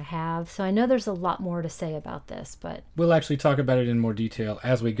clearly than I have. So I know there's a lot more to say about this, but we'll actually talk about it in more detail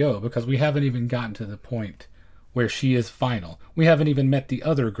as we go because we haven't even gotten to the point where she is final. We haven't even met the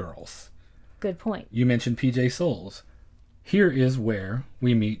other girls. Good point. You mentioned PJ Souls. Here is where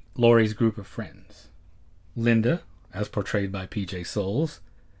we meet Laurie's group of friends. Linda, as portrayed by PJ Souls,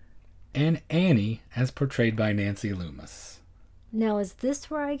 and Annie, as portrayed by Nancy Loomis. Now, is this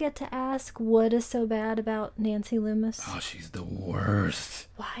where I get to ask what is so bad about Nancy Loomis? Oh, she's the worst.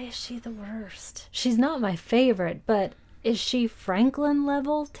 Why is she the worst? She's not my favorite, but is she Franklin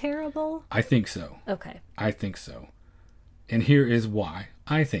level terrible? I think so. Okay. I think so. And here is why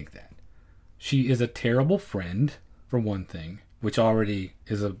I think that. She is a terrible friend, for one thing, which already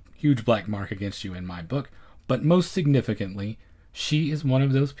is a huge black mark against you in my book. But most significantly, she is one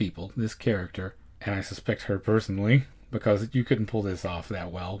of those people, this character, and I suspect her personally, because you couldn't pull this off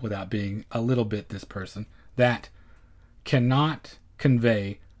that well without being a little bit this person, that cannot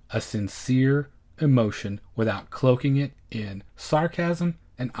convey a sincere emotion without cloaking it in sarcasm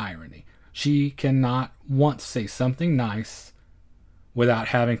and irony. She cannot once say something nice without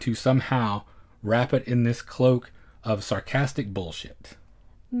having to somehow wrap it in this cloak of sarcastic bullshit.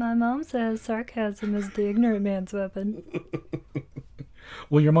 My mom says sarcasm is the ignorant man's weapon.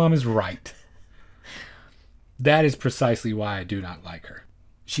 Well, your mom is right. That is precisely why I do not like her.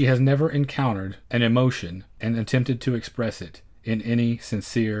 She has never encountered an emotion and attempted to express it in any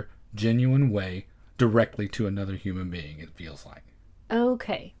sincere, genuine way directly to another human being, it feels like.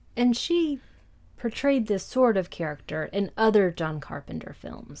 Okay. And she portrayed this sort of character in other John Carpenter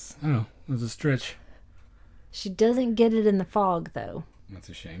films. Oh, that's a stretch. She doesn't get it in The Fog, though. That's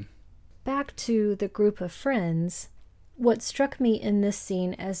a shame. Back to the group of friends, what struck me in this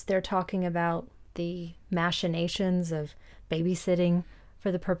scene as they're talking about the machinations of babysitting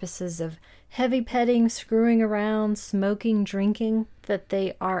for the purposes of heavy petting, screwing around, smoking, drinking, that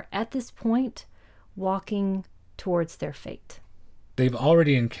they are at this point walking towards their fate. They've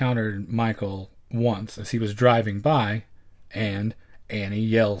already encountered Michael once as he was driving by, and Annie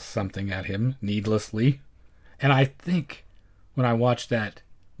yells something at him needlessly. And I think when I watched that,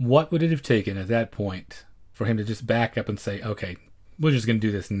 what would it have taken at that point for him to just back up and say, okay, we're just going to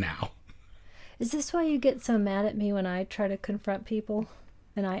do this now? Is this why you get so mad at me when I try to confront people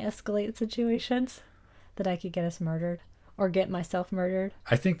and I escalate situations? That I could get us murdered or get myself murdered?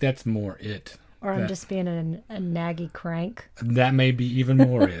 I think that's more it. Or I'm just being a naggy crank. That may be even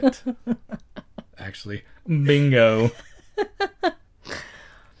more it. Actually, bingo.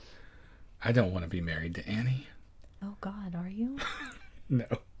 I don't want to be married to Annie. Oh, God, are you? No.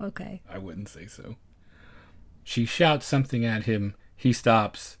 Okay. I wouldn't say so. She shouts something at him. He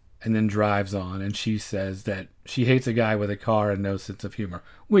stops and then drives on, and she says that she hates a guy with a car and no sense of humor,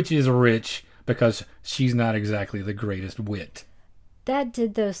 which is rich because she's not exactly the greatest wit. That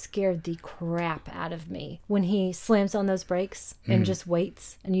did, though, scared the crap out of me when he slams on those brakes and just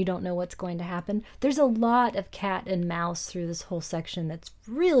waits and you don't know what's going to happen. There's a lot of cat and mouse through this whole section that's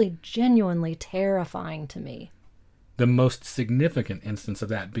really genuinely terrifying to me. The most significant instance of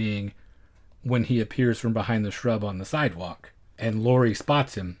that being when he appears from behind the shrub on the sidewalk and Laurie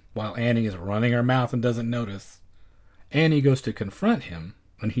spots him while Annie is running her mouth and doesn't notice. Annie goes to confront him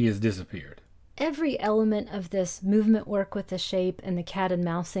and he has disappeared. Every element of this movement work with the shape and the cat and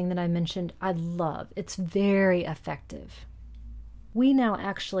mouse thing that I mentioned, I love. It's very effective. We now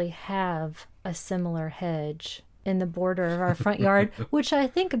actually have a similar hedge in the border of our front yard, which I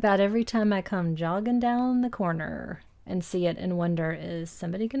think about every time I come jogging down the corner and see it and wonder, is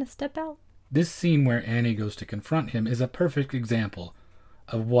somebody going to step out? This scene where Annie goes to confront him is a perfect example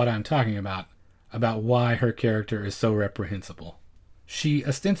of what I'm talking about why her character is so reprehensible. She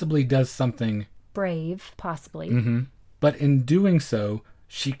ostensibly does something brave, possibly. But in doing so,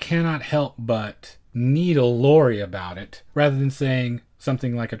 she cannot help but needle Laurie about it, rather than saying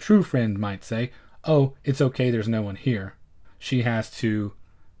something like a true friend might say, "Oh, it's okay, there's no one here." She has to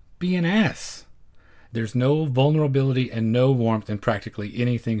be an ass. There's no vulnerability and no warmth in practically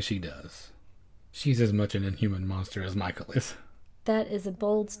anything she does. She's as much an inhuman monster as Michael is. That is a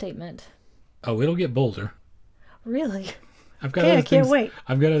bold statement. Oh, it'll get bolder. Really? I can't wait.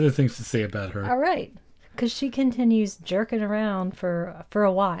 I've got other things to say about her. All right. Because she continues jerking around for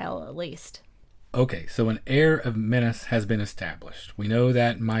a while, at least. Okay, so an air of menace has been established. We know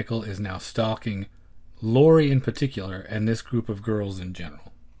that Michael is now stalking Laurie in particular and this group of girls in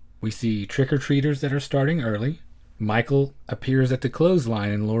general. We see trick-or-treaters that are starting early. Michael appears at the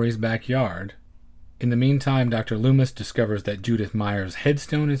clothesline in Laurie's backyard. In the meantime, Dr. Loomis discovers that Judith Meyer's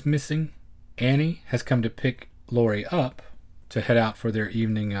headstone is missing. Annie has come to pick Laurie up to head out for their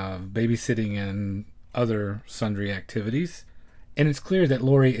evening of babysitting and other sundry activities. And it's clear that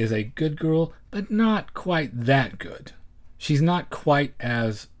Laurie is a good girl, but not quite that good. She's not quite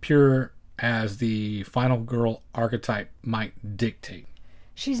as pure as the final girl archetype might dictate.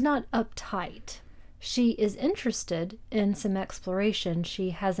 She's not uptight. She is interested in some exploration.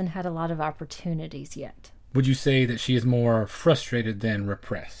 She hasn't had a lot of opportunities yet. Would you say that she is more frustrated than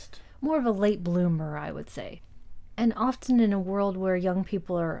repressed? More of a late bloomer, I would say. And often in a world where young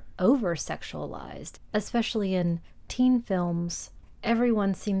people are over-sexualized, especially in teen films,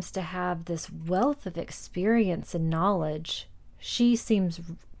 everyone seems to have this wealth of experience and knowledge. She seems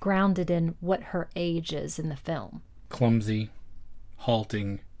grounded in what her age is in the film. Clumsy,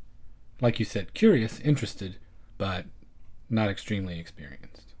 halting, like you said, curious, interested, but not extremely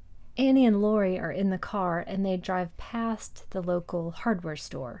experienced. Annie and Laurie are in the car and they drive past the local hardware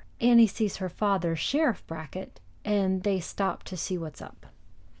store. Annie sees her father, Sheriff Brackett, and they stop to see what's up.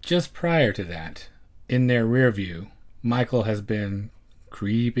 Just prior to that, in their rear view, Michael has been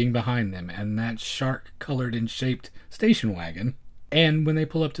creeping behind them and that shark-colored and shaped station wagon. And when they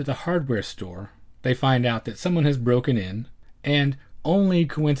pull up to the hardware store, they find out that someone has broken in and only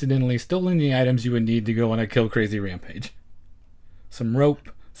coincidentally stolen the items you would need to go on a kill-crazy rampage. Some rope,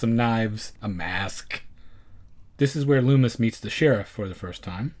 some knives, a mask. This is where Loomis meets the sheriff for the first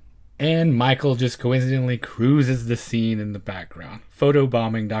time. And Michael just coincidentally cruises the scene in the background,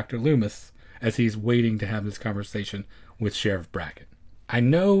 photobombing Dr. Loomis as he's waiting to have this conversation with Sheriff Brackett. I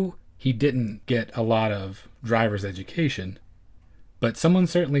know he didn't get a lot of driver's education, but someone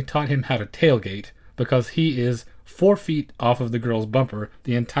certainly taught him how to tailgate because he is 4 feet off of the girl's bumper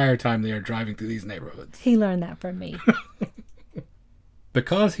the entire time they are driving through these neighborhoods. He learned that from me.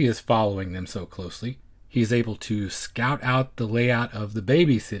 Because he is following them so closely, he's able to scout out the layout of the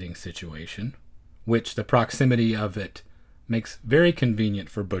babysitting situation, which the proximity of it makes very convenient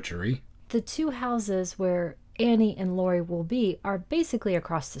for butchery. The two houses where Annie and Laurie will be are basically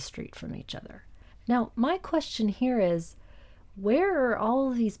across the street from each other. Now, my question here is, where are all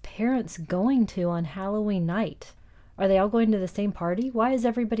of these parents going to on Halloween night? Are they all going to the same party? Why is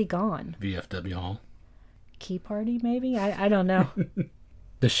everybody gone? VFW Hall. Key party, maybe? I don't know.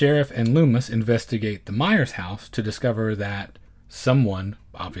 The sheriff and Loomis investigate the Myers house to discover that someone,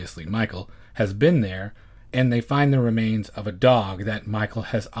 obviously Michael, has been there, and they find the remains of a dog that Michael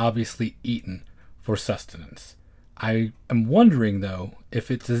has obviously eaten for sustenance. I am wondering, though, if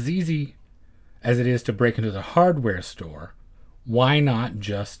it's as easy as it is to break into the hardware store, why not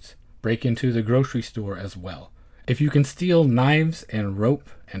just break into the grocery store as well? If you can steal knives and rope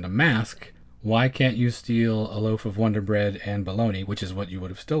and a mask, why can't you steal a loaf of Wonder Bread and bologna, which is what you would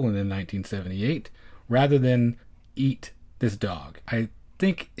have stolen in 1978, rather than eat this dog? I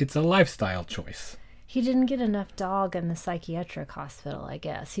think it's a lifestyle choice. He didn't get enough dog in the psychiatric hospital, I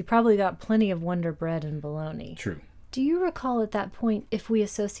guess. He probably got plenty of Wonder Bread and bologna. True. Do you recall at that point if we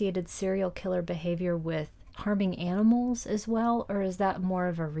associated serial killer behavior with harming animals as well, or is that more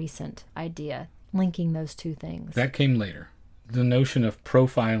of a recent idea, linking those two things? That came later. The notion of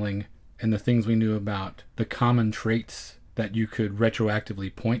profiling and the things we knew about the common traits that you could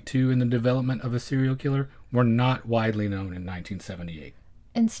retroactively point to in the development of a serial killer were not widely known in 1978.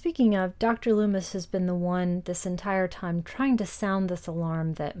 And speaking of, Dr. Loomis has been the one this entire time trying to sound this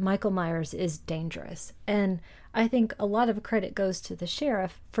alarm that Michael Myers is dangerous. And I think a lot of credit goes to the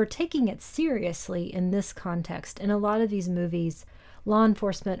sheriff for taking it seriously in this context. In a lot of these movies, law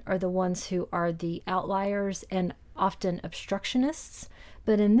enforcement are the ones who are the outliers and often obstructionists.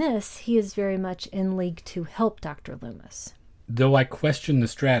 But in this, he is very much in league to help Dr. Loomis. Though I question the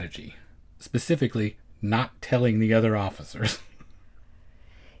strategy, specifically not telling the other officers.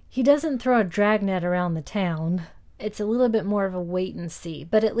 He doesn't throw a dragnet around the town. It's a little bit more of a wait and see,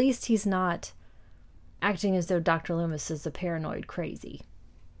 but at least he's not acting as though Dr. Loomis is a paranoid crazy.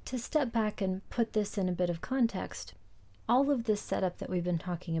 To step back and put this in a bit of context, all of this setup that we've been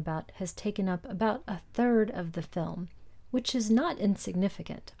talking about has taken up about a third of the film, which is not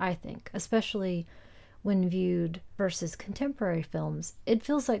insignificant, I think, especially when viewed versus contemporary films. It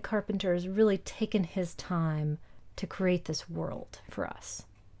feels like Carpenter has really taken his time to create this world for us,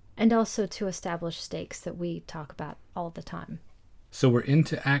 and also to establish stakes that we talk about all the time. So we're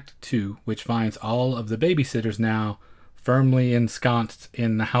into Act 2, which finds all of the babysitters now firmly ensconced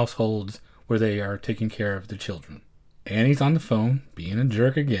in the households where they are taking care of the children. Annie's on the phone, being a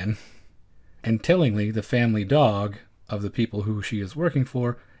jerk again, and tellingly the family dog of the people who she is working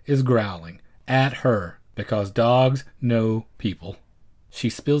for is growling at her because dogs know people. She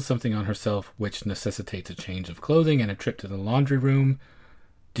spills something on herself, which necessitates a change of clothing and a trip to the laundry room.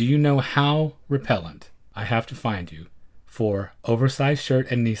 Do you know how repellent I have to find you for oversized shirt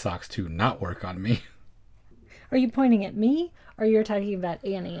and knee socks to not work on me? Are you pointing at me, or you're talking about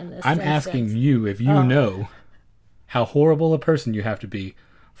Annie in this I'm instance? asking you if you know how horrible a person you have to be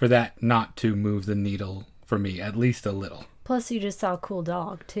for that not to move the needle for me at least a little. Plus, you just saw a cool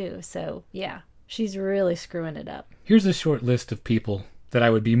dog, too, so yeah, she's really screwing it up. Here's a short list of people that I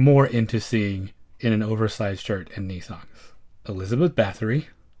would be more into seeing in an oversized shirt and knee socks. Elizabeth Bathory,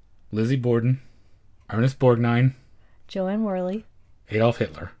 Lizzie Borden, Ernest Borgnine, Joanne Worley. Adolf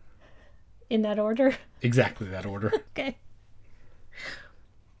Hitler. In that order? Exactly that order. Okay.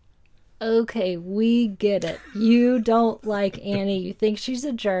 Okay, we get it. You don't like Annie. You think she's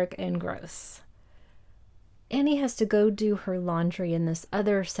a jerk and gross. Annie has to go do her laundry in this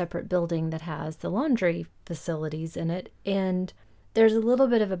other separate building that has the laundry facilities in it. And there's a little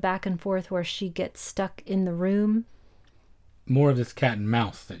bit of a back and forth where she gets stuck in the room. More of this cat and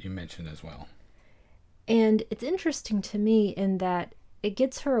mouse that you mentioned as well. And it's interesting to me in that it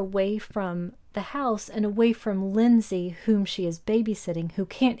gets her away from the house and away from Lindsay, whom she is babysitting, who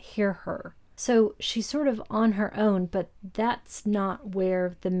can't hear her. So she's sort of on her own, but that's not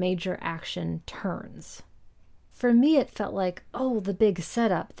where the major action turns. For me, it felt like, oh, the big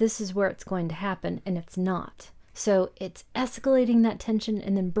setup, this is where it's going to happen, and it's not. So it's escalating that tension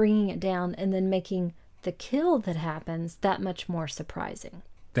and then bringing it down and then making the kill that happens that much more surprising.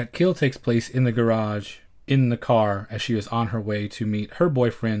 That kill takes place in the garage, in the car, as she is on her way to meet her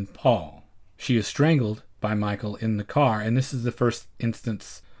boyfriend, Paul. She is strangled by Michael in the car, and this is the first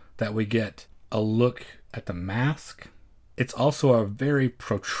instance that we get a look at the mask. It's also a very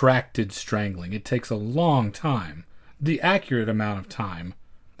protracted strangling. It takes a long time, the accurate amount of time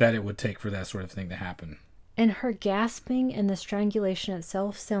that it would take for that sort of thing to happen. And her gasping and the strangulation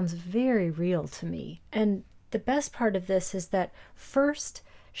itself sounds very real to me. And the best part of this is that first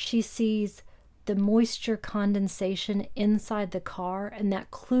she sees the moisture condensation inside the car, and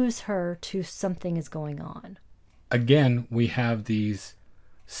that clues her to something is going on. Again, we have these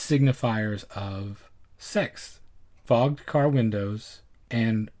signifiers of sex. Fogged car windows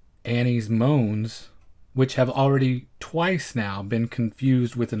and Annie's moans, which have already twice now been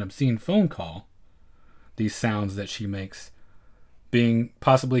confused with an obscene phone call. These sounds that she makes being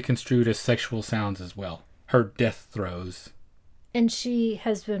possibly construed as sexual sounds as well. Her death throes. And she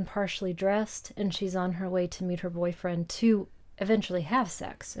has been partially dressed, and she's on her way to meet her boyfriend to eventually have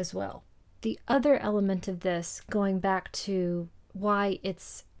sex as well. The other element of this, going back to why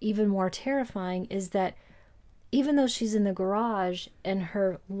it's even more terrifying, is that even though she's in the garage and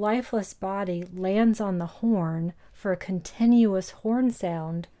her lifeless body lands on the horn for a continuous horn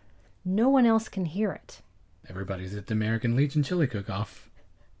sound, no one else can hear it. Everybody's at the American Legion chili cook-off.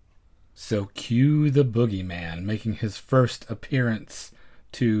 So cue the boogeyman making his first appearance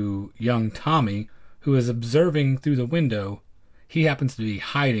to young Tommy, who is observing through the window. He happens to be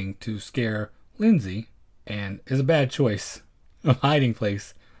hiding to scare Lindsay, and is a bad choice of hiding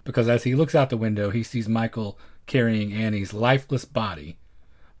place, because as he looks out the window, he sees Michael carrying Annie's lifeless body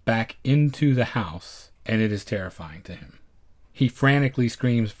back into the house, and it is terrifying to him. He frantically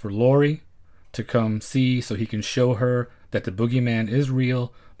screams for Laurie to come see so he can show her that the boogeyman is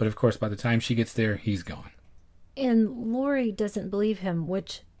real, but of course by the time she gets there, he's gone. And Laurie doesn't believe him,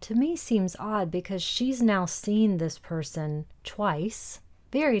 which to me seems odd because she's now seen this person twice.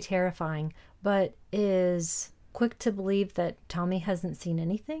 Very terrifying, but is quick to believe that Tommy hasn't seen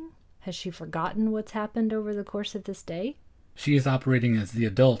anything. Has she forgotten what's happened over the course of this day? She is operating as the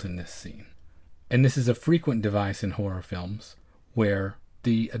adult in this scene. And this is a frequent device in horror films where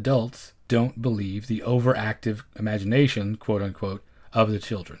the adults don't believe the overactive imagination, quote unquote, of the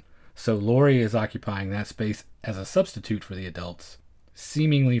children. So Laurie is occupying that space as a substitute for the adults,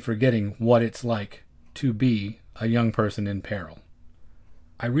 seemingly forgetting what it's like to be a young person in peril.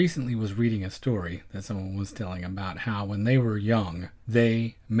 I recently was reading a story that someone was telling about how when they were young,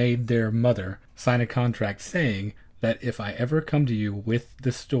 they made their mother sign a contract saying that if I ever come to you with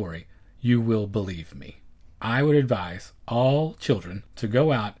this story, you will believe me. I would advise all children to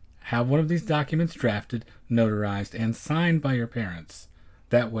go out, have one of these documents drafted, notarized, and signed by your parents.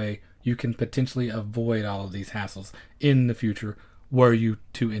 That way, you can potentially avoid all of these hassles in the future were you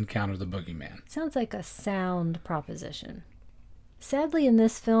to encounter the boogeyman. Sounds like a sound proposition. Sadly, in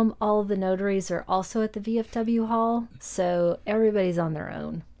this film, all of the notaries are also at the VFW hall, so everybody's on their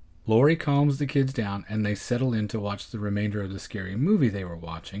own. Laurie calms the kids down, and they settle in to watch the remainder of the scary movie they were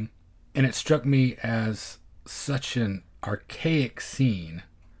watching. And it struck me as such an archaic scene.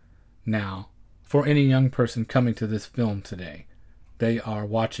 Now, for any young person coming to this film today, they are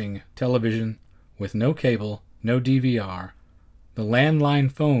watching television with no cable, no DVR. The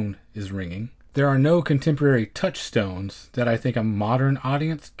landline phone is ringing. There are no contemporary touchstones that I think a modern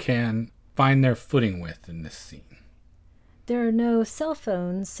audience can find their footing with in this scene. There are no cell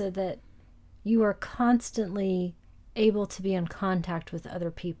phones so that you are constantly able to be in contact with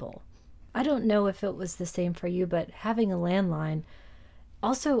other people. I don't know if it was the same for you, but having a landline,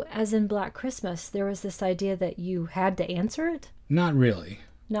 also as in Black Christmas, there was this idea that you had to answer it? Not really.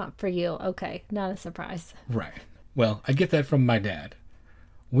 Not for you. Okay, not a surprise. Right. Well, I get that from my dad.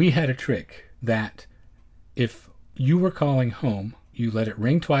 We had a trick that if you were calling home, you let it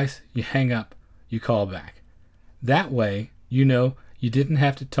ring twice, you hang up, you call back. That way, you know you didn't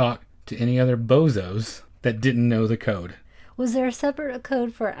have to talk to any other bozos that didn't know the code. Was there a separate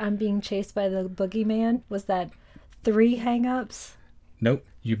code for I'm being chased by the boogeyman? Was that 3 hang-ups? Nope.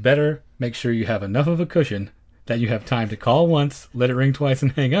 You better make sure you have enough of a cushion that you have time to call once, let it ring twice,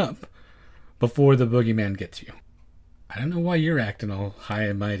 and hang up before the boogeyman gets you. I don't know why you're acting all high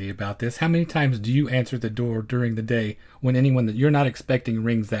and mighty about this. How many times do you answer the door during the day when anyone that you're not expecting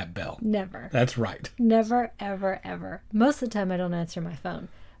rings that bell? Never. That's right. Never, ever, ever. Most of the time I don't answer my phone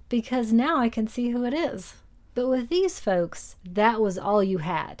because now I can see who it is. But with these folks, that was all you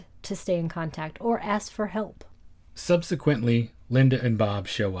had to stay in contact or ask for help. Subsequently, Linda and Bob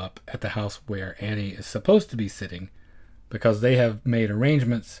show up at the house where Annie is supposed to be sitting because they have made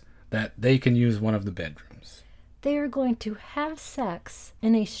arrangements that they can use one of the bedrooms. They are going to have sex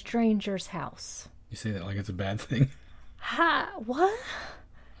in a stranger's house. You say that like it's a bad thing. Ha! What?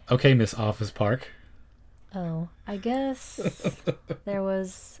 Okay, Miss Office Park. Oh, I guess there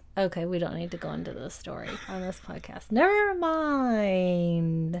was... Okay, we don't need to go into this story on this podcast. Never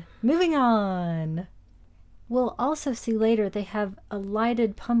mind. Moving on. We'll also see later they have a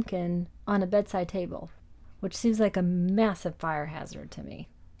lighted pumpkin on a bedside table, which seems like a massive fire hazard to me.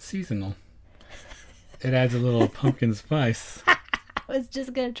 Seasonal. It adds a little pumpkin spice. I was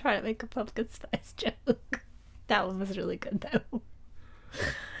just going to try to make a pumpkin spice joke. That one was really good, though.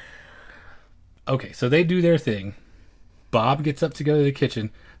 Okay, so they do their thing. Bob gets up to go to the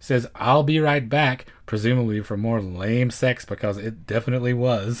kitchen, says, I'll be right back, presumably for more lame sex, because it definitely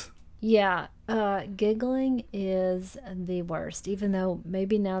was. Yeah, giggling is the worst, even though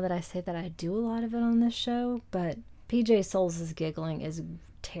maybe now that I say that I do a lot of it on this show, but PJ Souls' giggling is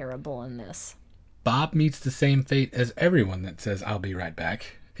terrible in this. Bob meets the same fate as everyone that says, I'll be right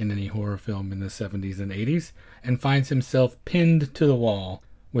back, in any horror film in the 70s and 80s, and finds himself pinned to the wall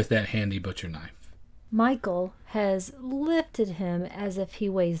with that handy butcher knife. Michael has lifted him as if he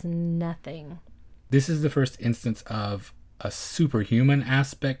weighs nothing. This is the first instance of a superhuman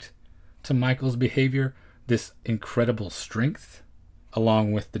aspect to Michael's behavior, this incredible strength,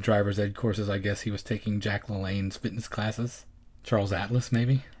 along with the driver's ed courses. I guess he was taking Jack LaLanne's fitness classes. Charles Atlas,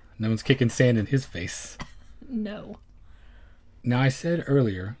 maybe? No one's kicking sand in his face. No. Now, I said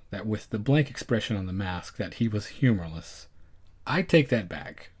earlier that with the blank expression on the mask that he was humorless. I take that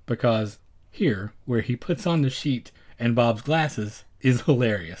back, because here, where he puts on the sheet and Bob's glasses, is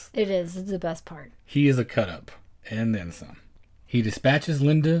hilarious. It is. It's the best part. He is a cut-up, and then some. He dispatches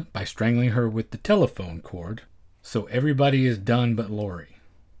Linda by strangling her with the telephone cord, so everybody is done but Lori.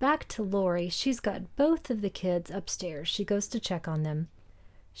 Back to Lori. She's got both of the kids upstairs. She goes to check on them.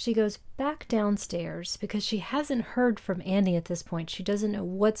 She goes back downstairs because she hasn't heard from Annie at this point. She doesn't know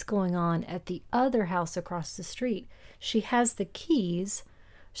what's going on at the other house across the street. She has the keys,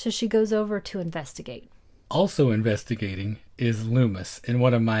 so she goes over to investigate. Also investigating is Loomis in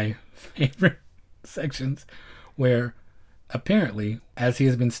one of my favorite sections, where apparently, as he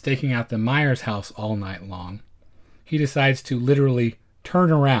has been staking out the Myers house all night long, he decides to literally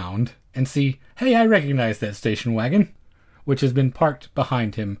turn around and see, hey, I recognize that station wagon, which has been parked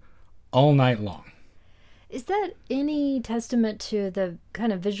behind him all night long. Is that any testament to the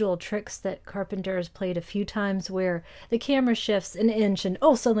kind of visual tricks that Carpenter has played a few times, where the camera shifts an inch and,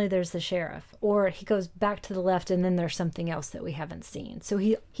 oh, suddenly there's the sheriff, or he goes back to the left and then there's something else that we haven't seen? So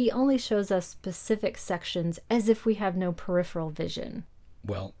he only shows us specific sections as if we have no peripheral vision.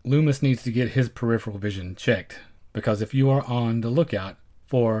 Well, Loomis needs to get his peripheral vision checked, because if you are on the lookout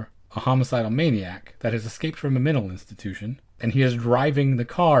for a homicidal maniac that has escaped from a mental institution, and he is driving the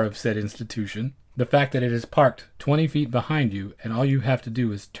car of said institution, the fact that it is parked 20 feet behind you and all you have to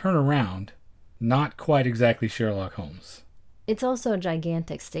do is turn around, not quite exactly Sherlock Holmes. It's also a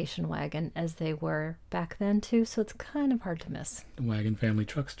gigantic station wagon, as they were back then too, so it's kind of hard to miss. The Wagon Family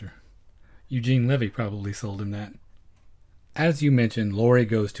Truckster. Eugene Levy probably sold him that. As you mentioned, Lori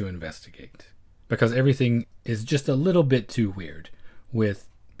goes to investigate, because everything is just a little bit too weird, with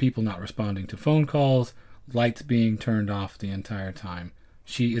people not responding to phone calls, lights being turned off the entire time.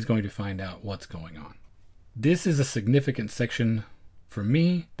 She is going to find out what's going on. This is a significant section for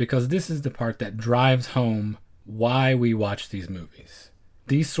me, because this is the part that drives home why we watch these movies.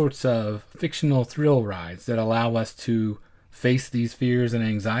 These sorts of fictional thrill rides that allow us to face these fears and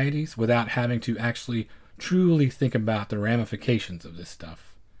anxieties without having to actually truly think about the ramifications of this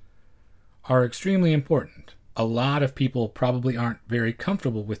stuff are extremely important. A lot of people probably aren't very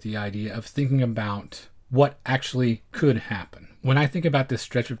comfortable with the idea of thinking about what actually could happen. When I think about this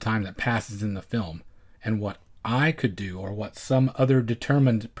stretch of time that passes in the film and what I could do, or what some other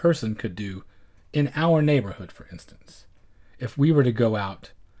determined person could do in our neighborhood, for instance, if we were to go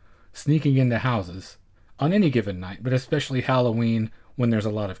out sneaking into houses on any given night, but especially Halloween when there's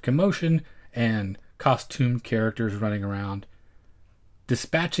a lot of commotion and costumed characters running around,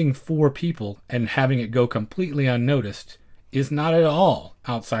 dispatching 4 people and having it go completely unnoticed is not at all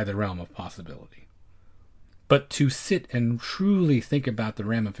outside the realm of possibility. But to sit and truly think about the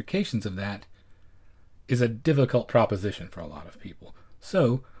ramifications of that is a difficult proposition for a lot of people.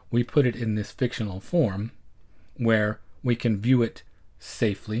 So we put it in this fictional form where we can view it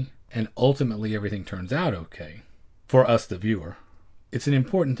safely and ultimately everything turns out okay for us, the viewer. It's an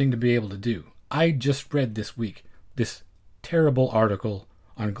important thing to be able to do. I just read this week this terrible article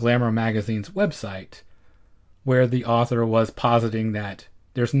on Glamour magazine's website where the author was positing that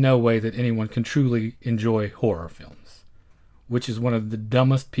there's no way that anyone can truly enjoy horror films, which is one of the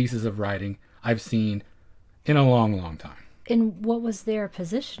dumbest pieces of writing I've seen in a long, long time. And what was their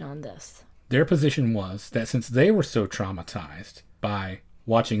position on this? Their position was that since they were so traumatized by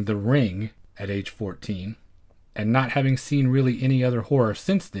watching The Ring at age 14 and not having seen really any other horror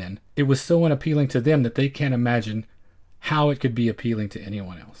since then, it was so unappealing to them that they can't imagine how it could be appealing to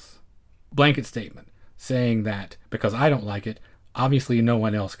anyone else. Blanket statement, saying that because I don't like it, obviously no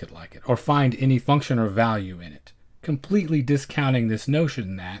one else could like it or find any function or value in it. Completely discounting this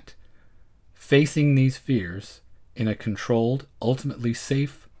notion that facing these fears in a controlled, ultimately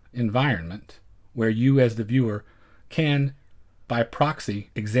safe environment where you as the viewer can, by proxy,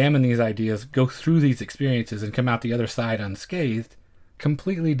 examine these ideas, go through these experiences, and come out the other side unscathed,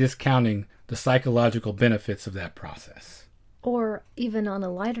 completely discounting the psychological benefits of that process. Or even on a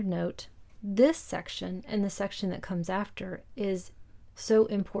lighter note, this section and the section that comes after is so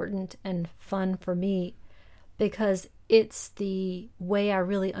important and fun for me because it's the way I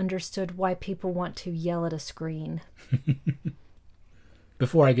really understood why people want to yell at a screen.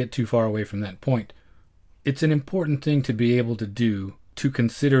 Before I get too far away from that point, it's an important thing to be able to do to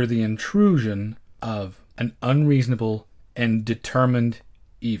consider the intrusion of an unreasonable and determined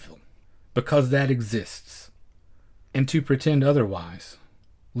evil, because that exists. And to pretend otherwise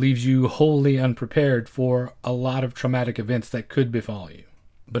leaves you wholly unprepared for a lot of traumatic events that could befall you.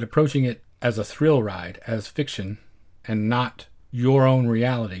 But approaching it as a thrill ride, as fiction, and not your own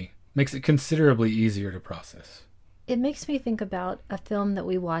reality, makes it considerably easier to process. It makes me think about a film that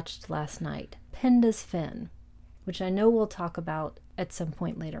we watched last night, Pinda's Fin, which I know we'll talk about at some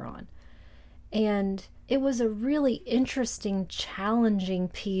point later on. And it was a really interesting, challenging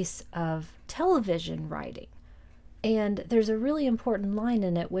piece of television writing. And there's a really important line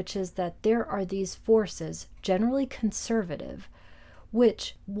in it, which is that there are these forces, generally conservative,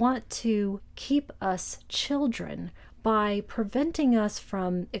 which want to keep us children by preventing us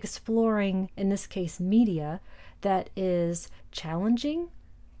from exploring, in this case, media that is challenging,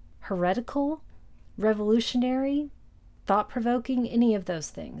 heretical, revolutionary, thought-provoking, any of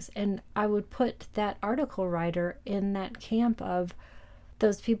those things. And I would put that article writer in that camp of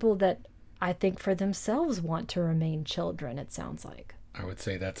those people that I think for themselves want to remain children, it sounds like. I would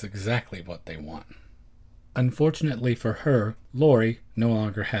say that's exactly what they want. Unfortunately for her, Lori no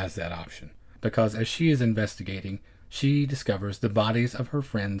longer has that option, because as she is investigating, she discovers the bodies of her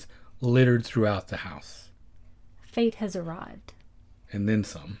friends littered throughout the house. Fate has arrived. And then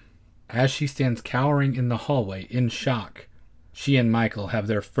some. As she stands cowering in the hallway in shock, she and Michael have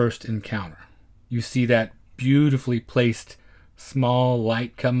their first encounter. You see that beautifully placed small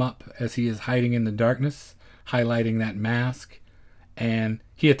light come up as he is hiding in the darkness, highlighting that mask, and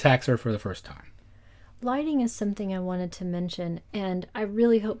he attacks her for the first time. Lighting is something I wanted to mention, and I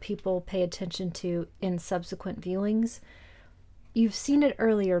really hope people pay attention to in subsequent viewings. You've seen it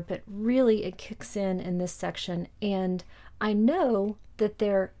earlier, but really it kicks in this section, and I know that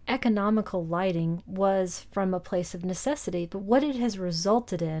their economical lighting was from a place of necessity, but what it has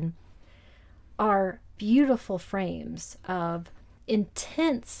resulted in are beautiful frames of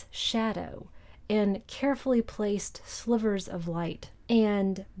intense shadow and carefully placed slivers of light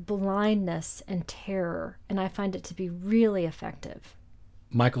and blindness and terror, and I find it to be really effective.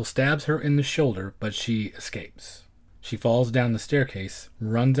 Michael stabs her in the shoulder, but she escapes. She falls down the staircase,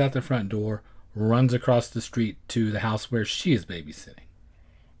 runs out the front door, runs across the street to the house where she is babysitting.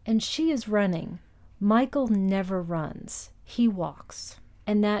 And she is running. Michael never runs. He walks.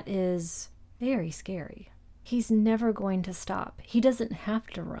 And that is very scary. He's never going to stop. He doesn't have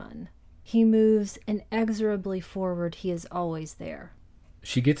to run. He moves inexorably forward. He is always there.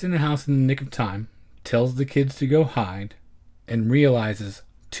 She gets in the house in the nick of time, tells the kids to go hide, and realizes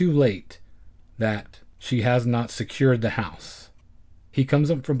too late that she has not secured the house. He comes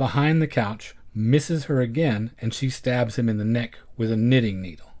up from behind the couch, misses her again, and she stabs him in the neck with a knitting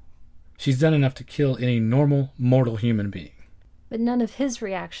needle. She's done enough to kill any normal, mortal human being. But none of his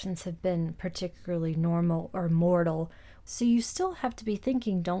reactions have been particularly normal or mortal. So you still have to be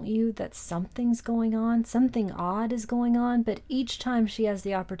thinking, don't you, that something's going on, something odd is going on, but each time she has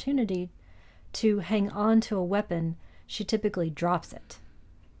the opportunity to hang on to a weapon, she typically drops it.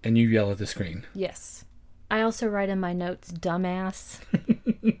 And you yell at the screen. Yes. I also write in my notes, dumbass.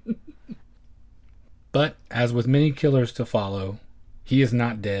 But, as with many killers to follow, he is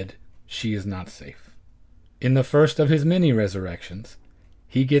not dead, she is not safe. In the first of his many resurrections,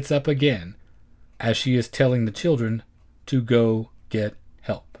 he gets up again as she is telling the children to go get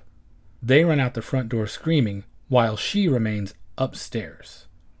help. They run out the front door screaming while she remains upstairs.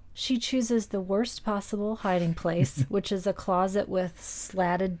 She chooses the worst possible hiding place, which is a closet with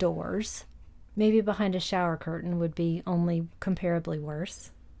slatted doors. Maybe behind a shower curtain would be only comparably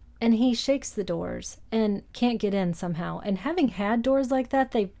worse. And he shakes the doors and can't get in somehow. And having had doors like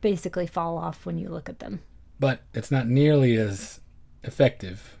that, they basically fall off when you look at them. But it's not nearly as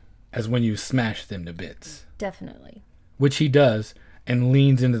effective as when you smash them to bits. Definitely. Which he does, and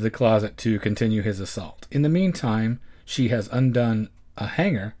leans into the closet to continue his assault. In the meantime, she has undone a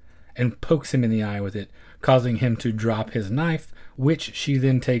hanger and pokes him in the eye with it, causing him to drop his knife, which she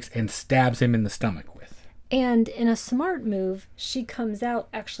then takes and stabs him in the stomach with. And in a smart move, she comes out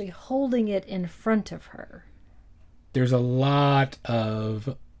actually holding it in front of her. There's a lot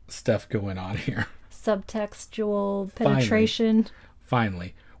of stuff going on here. Subtextual penetration.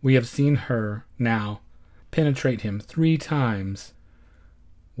 Finally, we have seen her now penetrate him 3 times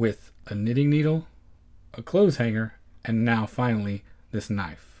with a knitting needle, a clothes hanger, and now finally this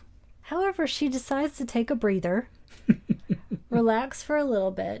knife. However, she decides to take a breather, relax for a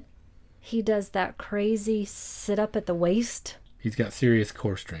little bit. He does that crazy sit up at the waist. He's got serious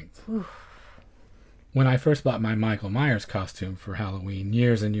core strength. Oof. When I first bought my Michael Myers costume for Halloween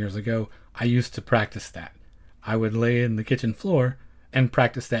years and years ago, I used to practice that. I would lay in the kitchen floor and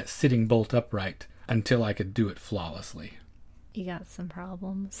practice that sitting bolt upright until I could do it flawlessly. You got some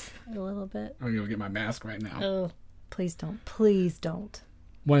problems, a little bit. I'm going to get my mask right now. Oh, please don't. Please don't.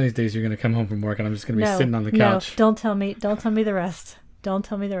 One of these days you're going to come home from work and I'm just going to be sitting on the couch. No, don't tell me the rest. Don't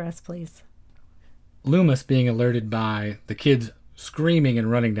tell me the rest, please. Loomis, being alerted by the kids screaming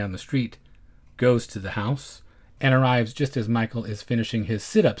and running down the street, goes to the house and arrives just as Michael is finishing his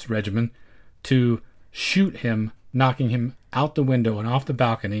sit-ups regimen to shoot him, knocking him out the window and off the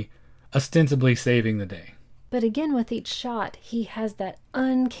balcony, ostensibly saving the day. But again, with each shot, he has that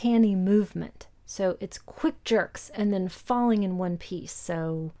uncanny movement. So it's quick jerks and then falling in one piece.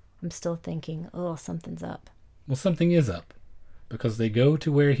 So I'm still thinking, oh, something's up. Well, something is up, because they go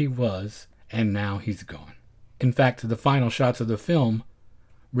to where he was, and now he's gone. In fact, the final shots of the film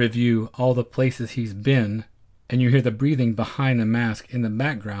review all the places he's been, and you hear the breathing behind the mask in the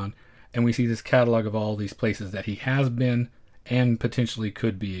background, and we see this catalog of all these places that he has been and potentially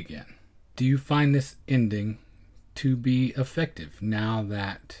could be again. Do you find this ending to be effective now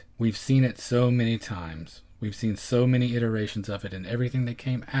that we've seen it so many times? We've seen so many iterations of it and everything that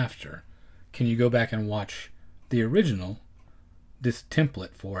came after. Can you go back and watch the original, this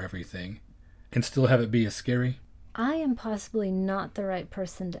template for everything, and still have it be as scary? I am possibly not the right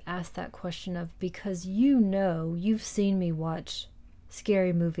person to ask that question of, because you've seen me watch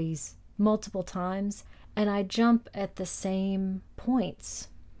scary movies multiple times, and I jump at the same points.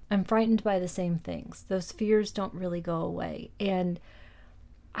 I'm frightened by the same things. Those fears don't really go away. And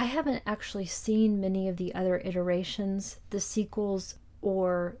I haven't actually seen many of the other iterations, the sequels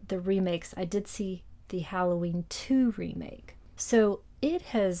or the remakes. I did see the Halloween 2 remake. So it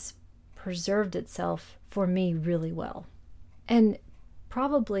has preserved itself for me really well. And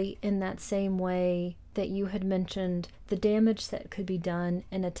probably in that same way that you had mentioned the damage that could be done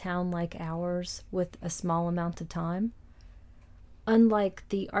in a town like ours with a small amount of time. Unlike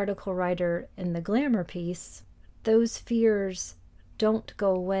the article writer in the glamour piece, those fears don't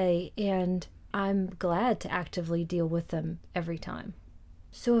go away, and I'm glad to actively deal with them every time.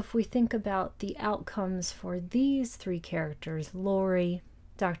 So if we think about the outcomes for these three characters, Laurie,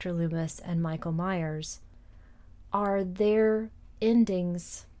 Dr. Loomis, and Michael Myers, are their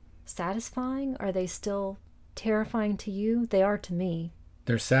endings satisfying? Are they still terrifying to you? They are to me.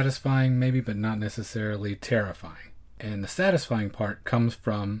 They're satisfying maybe, but not necessarily terrifying. And the satisfying part comes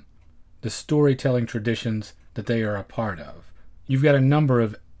from the storytelling traditions that they are a part of. You've got a number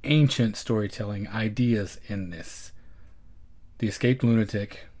of ancient storytelling ideas in this. The escaped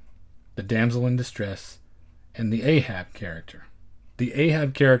lunatic, the damsel in distress, and the Ahab character. The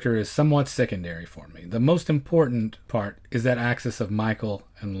Ahab character is somewhat secondary for me. The most important part is that axis of Michael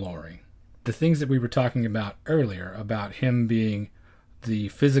and Laurie. The things that we were talking about earlier, about him being the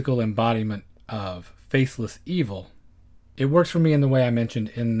physical embodiment of faceless evil, it works for me in the way I mentioned,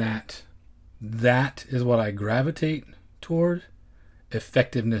 in that is what I gravitate toward,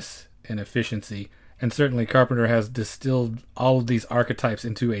 effectiveness and efficiency. And certainly Carpenter has distilled all of these archetypes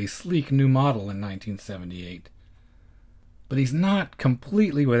into a sleek new model in 1978. But he's not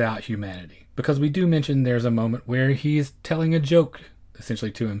completely without humanity, because we do mention there's a moment where he is telling a joke,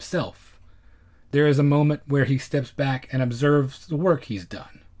 essentially to himself. There is a moment where he steps back and observes the work he's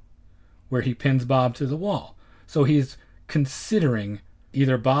done, where he pins Bob to the wall. So he's considering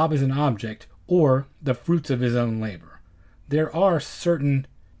either Bob as an object or the fruits of his own labor. There are certain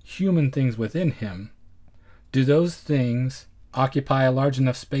human things within him. Do those things occupy a large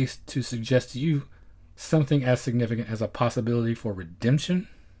enough space to suggest to you something as significant as a possibility for redemption?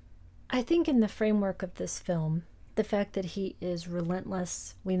 I think in the framework of this film, the fact that he is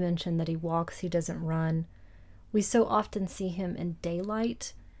relentless, we mentioned that he walks, he doesn't run. We so often see him in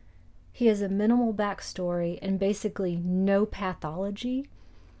daylight. He has a minimal backstory and basically no pathology.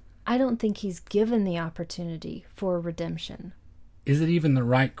 I don't think he's given the opportunity for redemption. Is it even the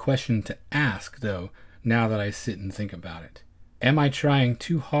right question to ask, though, now that I sit and think about it? Am I trying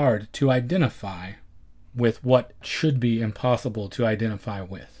too hard to identify with what should be impossible to identify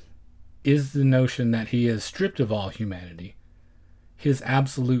with? Is the notion that he is stripped of all humanity his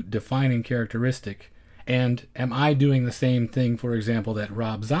absolute defining characteristic? And am I doing the same thing, for example, that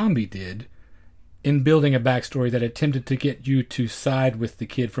Rob Zombie did in building a backstory that attempted to get you to side with the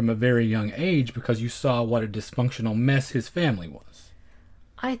kid from a very young age because you saw what a dysfunctional mess his family was?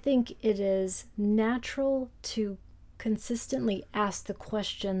 I think it is natural to consistently ask the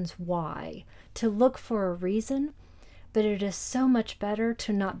questions why, to look for a reason, but it is so much better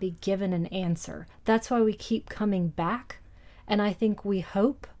to not be given an answer. That's why we keep coming back, and I think we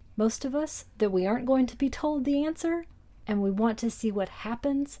hope, most of us, that we aren't going to be told the answer, and we want to see what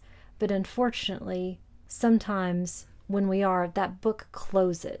happens, but unfortunately, sometimes when we are, that book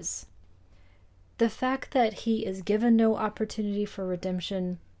closes. The fact that he is given no opportunity for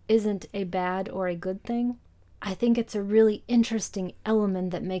redemption isn't a bad or a good thing. I think it's a really interesting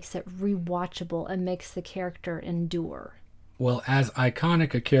element that makes it rewatchable and makes the character endure. Well, as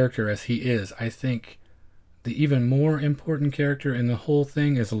iconic a character as he is, I think the even more important character in the whole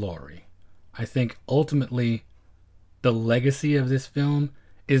thing is Laurie. I think ultimately the legacy of this film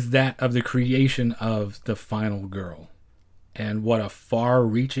is that of the creation of the final girl. And what a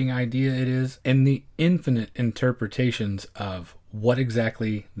far-reaching idea it is, and the infinite interpretations of what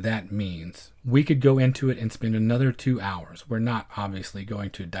exactly that means. We could go into it and spend another 2 hours. We're not obviously going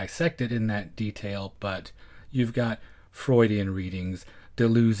to dissect it in that detail, but you've got Freudian readings,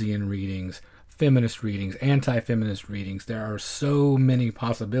 Deleuzian readings, feminist readings, anti-feminist readings. There are so many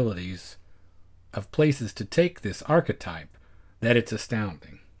possibilities of places to take this archetype that it's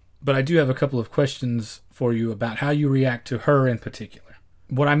astounding. But I do have a couple of questions for you about how you react to her in particular.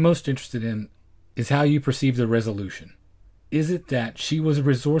 What I'm most interested in is how you perceive the resolution. Is it that she was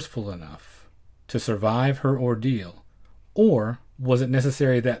resourceful enough to survive her ordeal, or was it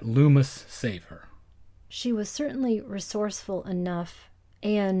necessary that Loomis save her? She was certainly resourceful enough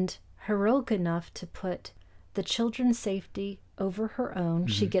and heroic enough to put the children's safety over her own.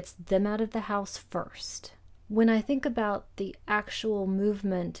 She gets them out of the house first. When I think about the actual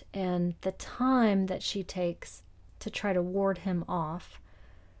movement and the time that she takes to try to ward him off,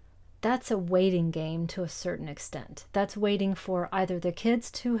 that's a waiting game to a certain extent. That's waiting for either the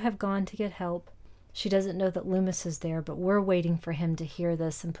kids to have gone to get help. She doesn't know that Loomis is there, but we're waiting for him to hear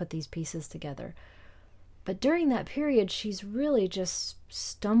this and put these pieces together. But during that period, she's really just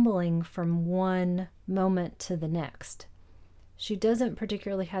stumbling from one moment to the next. She doesn't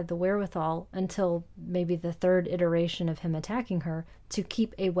particularly have the wherewithal until maybe the third iteration of him attacking her to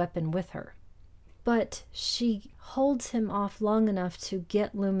keep a weapon with her. But she holds him off long enough to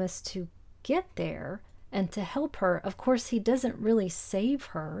get Loomis to get there and to help her. Of course, he doesn't really save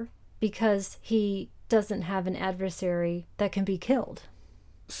her because he doesn't have an adversary that can be killed.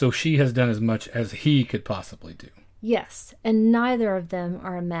 So she has done as much as he could possibly do. Yes, and neither of them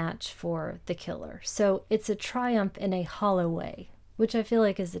are a match for the killer. So it's a triumph in a hollow way, which I feel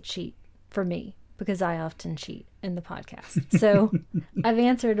like is a cheat for me, because I often cheat in the podcast. So I've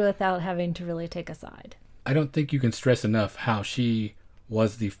answered without having to really take a side. I don't think you can stress enough how she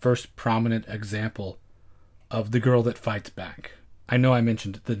was the first prominent example of the girl that fights back. I know I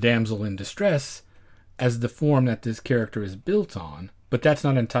mentioned the damsel in distress as the form that this character is built on, but that's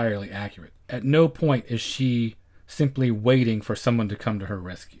not entirely accurate. At no point is she simply waiting for someone to come to her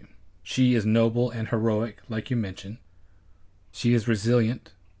rescue. She is noble and heroic, like you mentioned. She is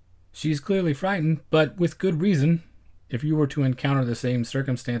resilient. She's clearly frightened, but with good reason. If you were to encounter the same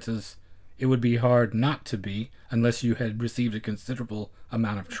circumstances, it would be hard not to be, unless you had received a considerable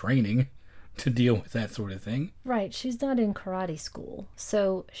amount of training to deal with that sort of thing. Right, she's not in karate school,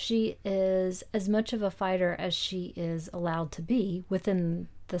 so she is as much of a fighter as she is allowed to be within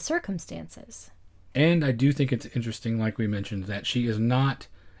the circumstances. And I do think it's interesting, like we mentioned, that she is not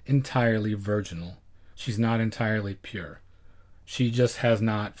entirely virginal. She's not entirely pure. She just has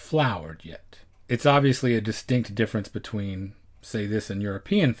not flowered yet. It's obviously a distinct difference between, say, this and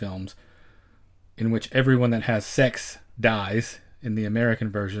European films, in which everyone that has sex dies in the American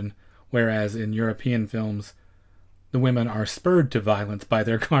version, whereas in European films, the women are spurred to violence by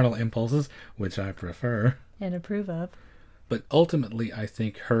their carnal impulses, which I prefer. And approve of. But ultimately, I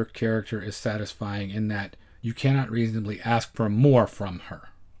think her character is satisfying in that you cannot reasonably ask for more from her.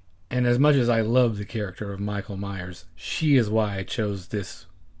 And as much as I love the character of Michael Myers, she is why I chose this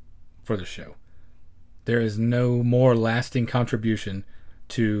for the show. There is no more lasting contribution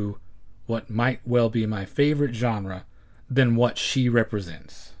to what might well be my favorite genre than what she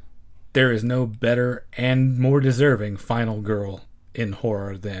represents. There is no better and more deserving final girl in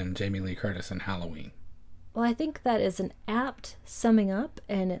horror than Jamie Lee Curtis in Halloween. Well, I think that is an apt summing up,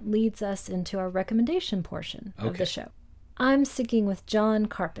 and it leads us into our recommendation portion of the show. I'm sticking with John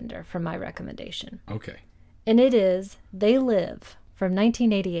Carpenter for my recommendation. Okay. And it is They Live from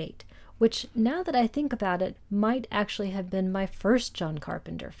 1988, which, now that I think about it, might actually have been my first John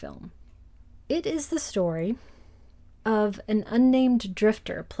Carpenter film. It is the story of an unnamed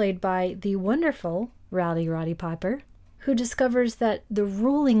drifter played by the wonderful Rowdy Roddy Piper, who discovers that the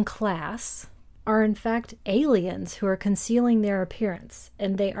ruling class are in fact aliens who are concealing their appearance,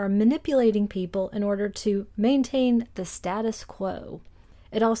 and they are manipulating people in order to maintain the status quo.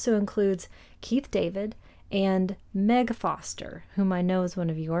 It also includes Keith David and Meg Foster, whom I know is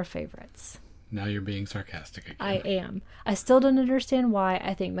one of your favorites. Now you're being sarcastic again. I am. I still don't understand why.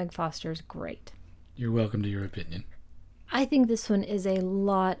 I think Meg Foster is great. You're welcome to your opinion. I think this one is a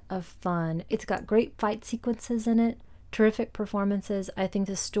lot of fun. It's got great fight sequences in it. Terrific performances. I think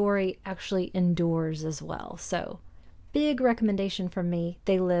the story actually endures as well. So, big recommendation from me.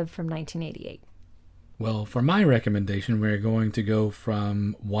 They Live from 1988. Well, for my recommendation, we're going to go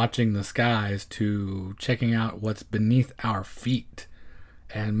from watching the skies to checking out what's beneath our feet.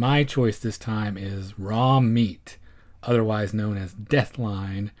 And my choice this time is Raw Meat otherwise known as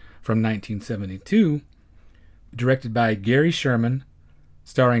Deathline, from 1972, directed by Gary Sherman,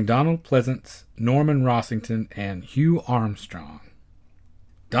 starring Donald Pleasence, Norman Rossington, and Hugh Armstrong.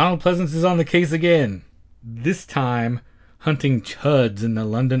 Donald Pleasence is on the case again, this time hunting chuds in the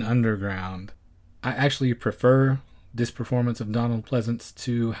London Underground. I actually prefer this performance of Donald Pleasence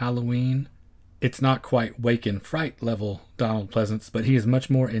to Halloween. It's not quite Wake and Fright level Donald Pleasence, but he is much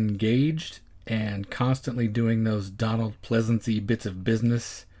more engaged and constantly doing those Donald Pleasence-y bits of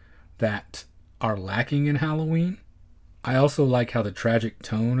business that are lacking in Halloween. I also like how the tragic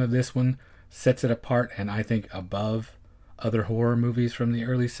tone of this one sets it apart and I think above other horror movies from the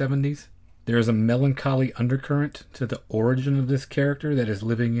early 70s. There is a melancholy undercurrent to the origin of this character that is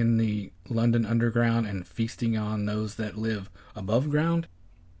living in the London Underground and feasting on those that live above ground,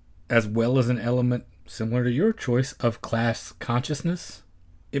 as well as an element similar to your choice of class consciousness.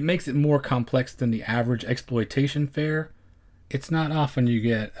 It makes it more complex than the average exploitation fare. It's not often you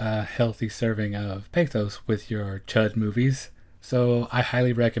get a healthy serving of pathos with your chud movies, so I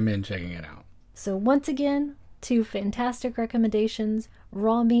highly recommend checking it out. So once again, 2 fantastic recommendations: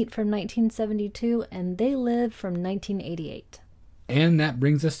 Raw Meat from 1972 and They Live from 1988. And that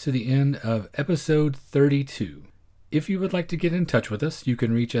brings us to the end of episode 32. If you would like to get in touch with us, you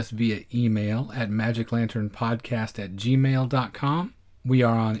can reach us via email at magiclanternpodcast@gmail.com. We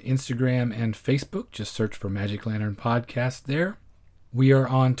are on Instagram and Facebook. Just search for Magic Lantern Podcast there. We are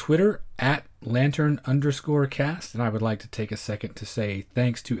on Twitter at Lantern_cast, and I would like to take a second to say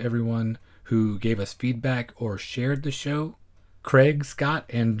thanks to everyone who gave us feedback or shared the show. Craig, Scott,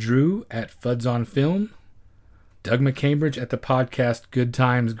 and Drew at Fuds on Film. Doug McCambridge at the podcast Good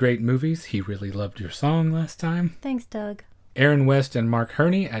Times, Great Movies. He really loved your song last time. Thanks, Doug. Aaron West and Mark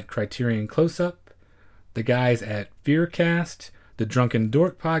Herney at Criterion Close-Up. The guys at Fearcast, the Drunken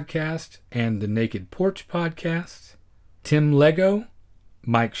Dork Podcast, and the Naked Porch Podcast. Tim Lego,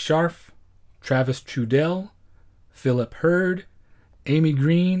 Mike Scharf, Travis Trudell, Philip Hurd, Amy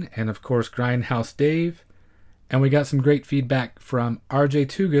Green, and of course Grindhouse Dave. And we got some great feedback from RJ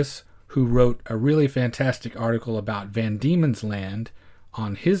Tugas, who wrote a really fantastic article about Van Diemen's Land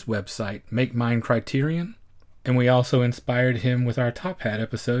on his website, Make Mine Criterion. And we also inspired him with our Top Hat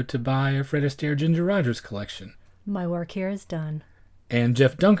episode to buy a Fred Astaire Ginger Rogers collection. My work here is done. And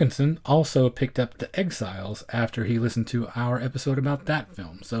Jeff Duncanson also picked up The Exiles after he listened to our episode about that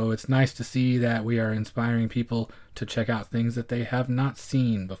film. So it's nice to see that we are inspiring people to check out things that they have not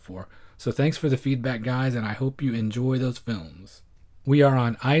seen before. So thanks for the feedback, guys, and I hope you enjoy those films. We are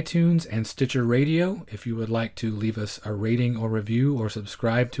on iTunes and Stitcher Radio. If you would like to leave us a rating or review or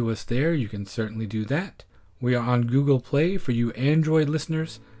subscribe to us there, you can certainly do that. We are on Google Play for you Android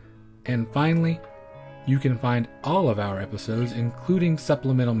listeners. And finally, you can find all of our episodes, including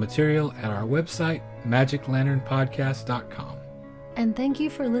supplemental material, at our website, magiclanternpodcast.com. And thank you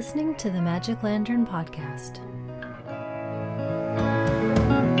for listening to the Magic Lantern Podcast.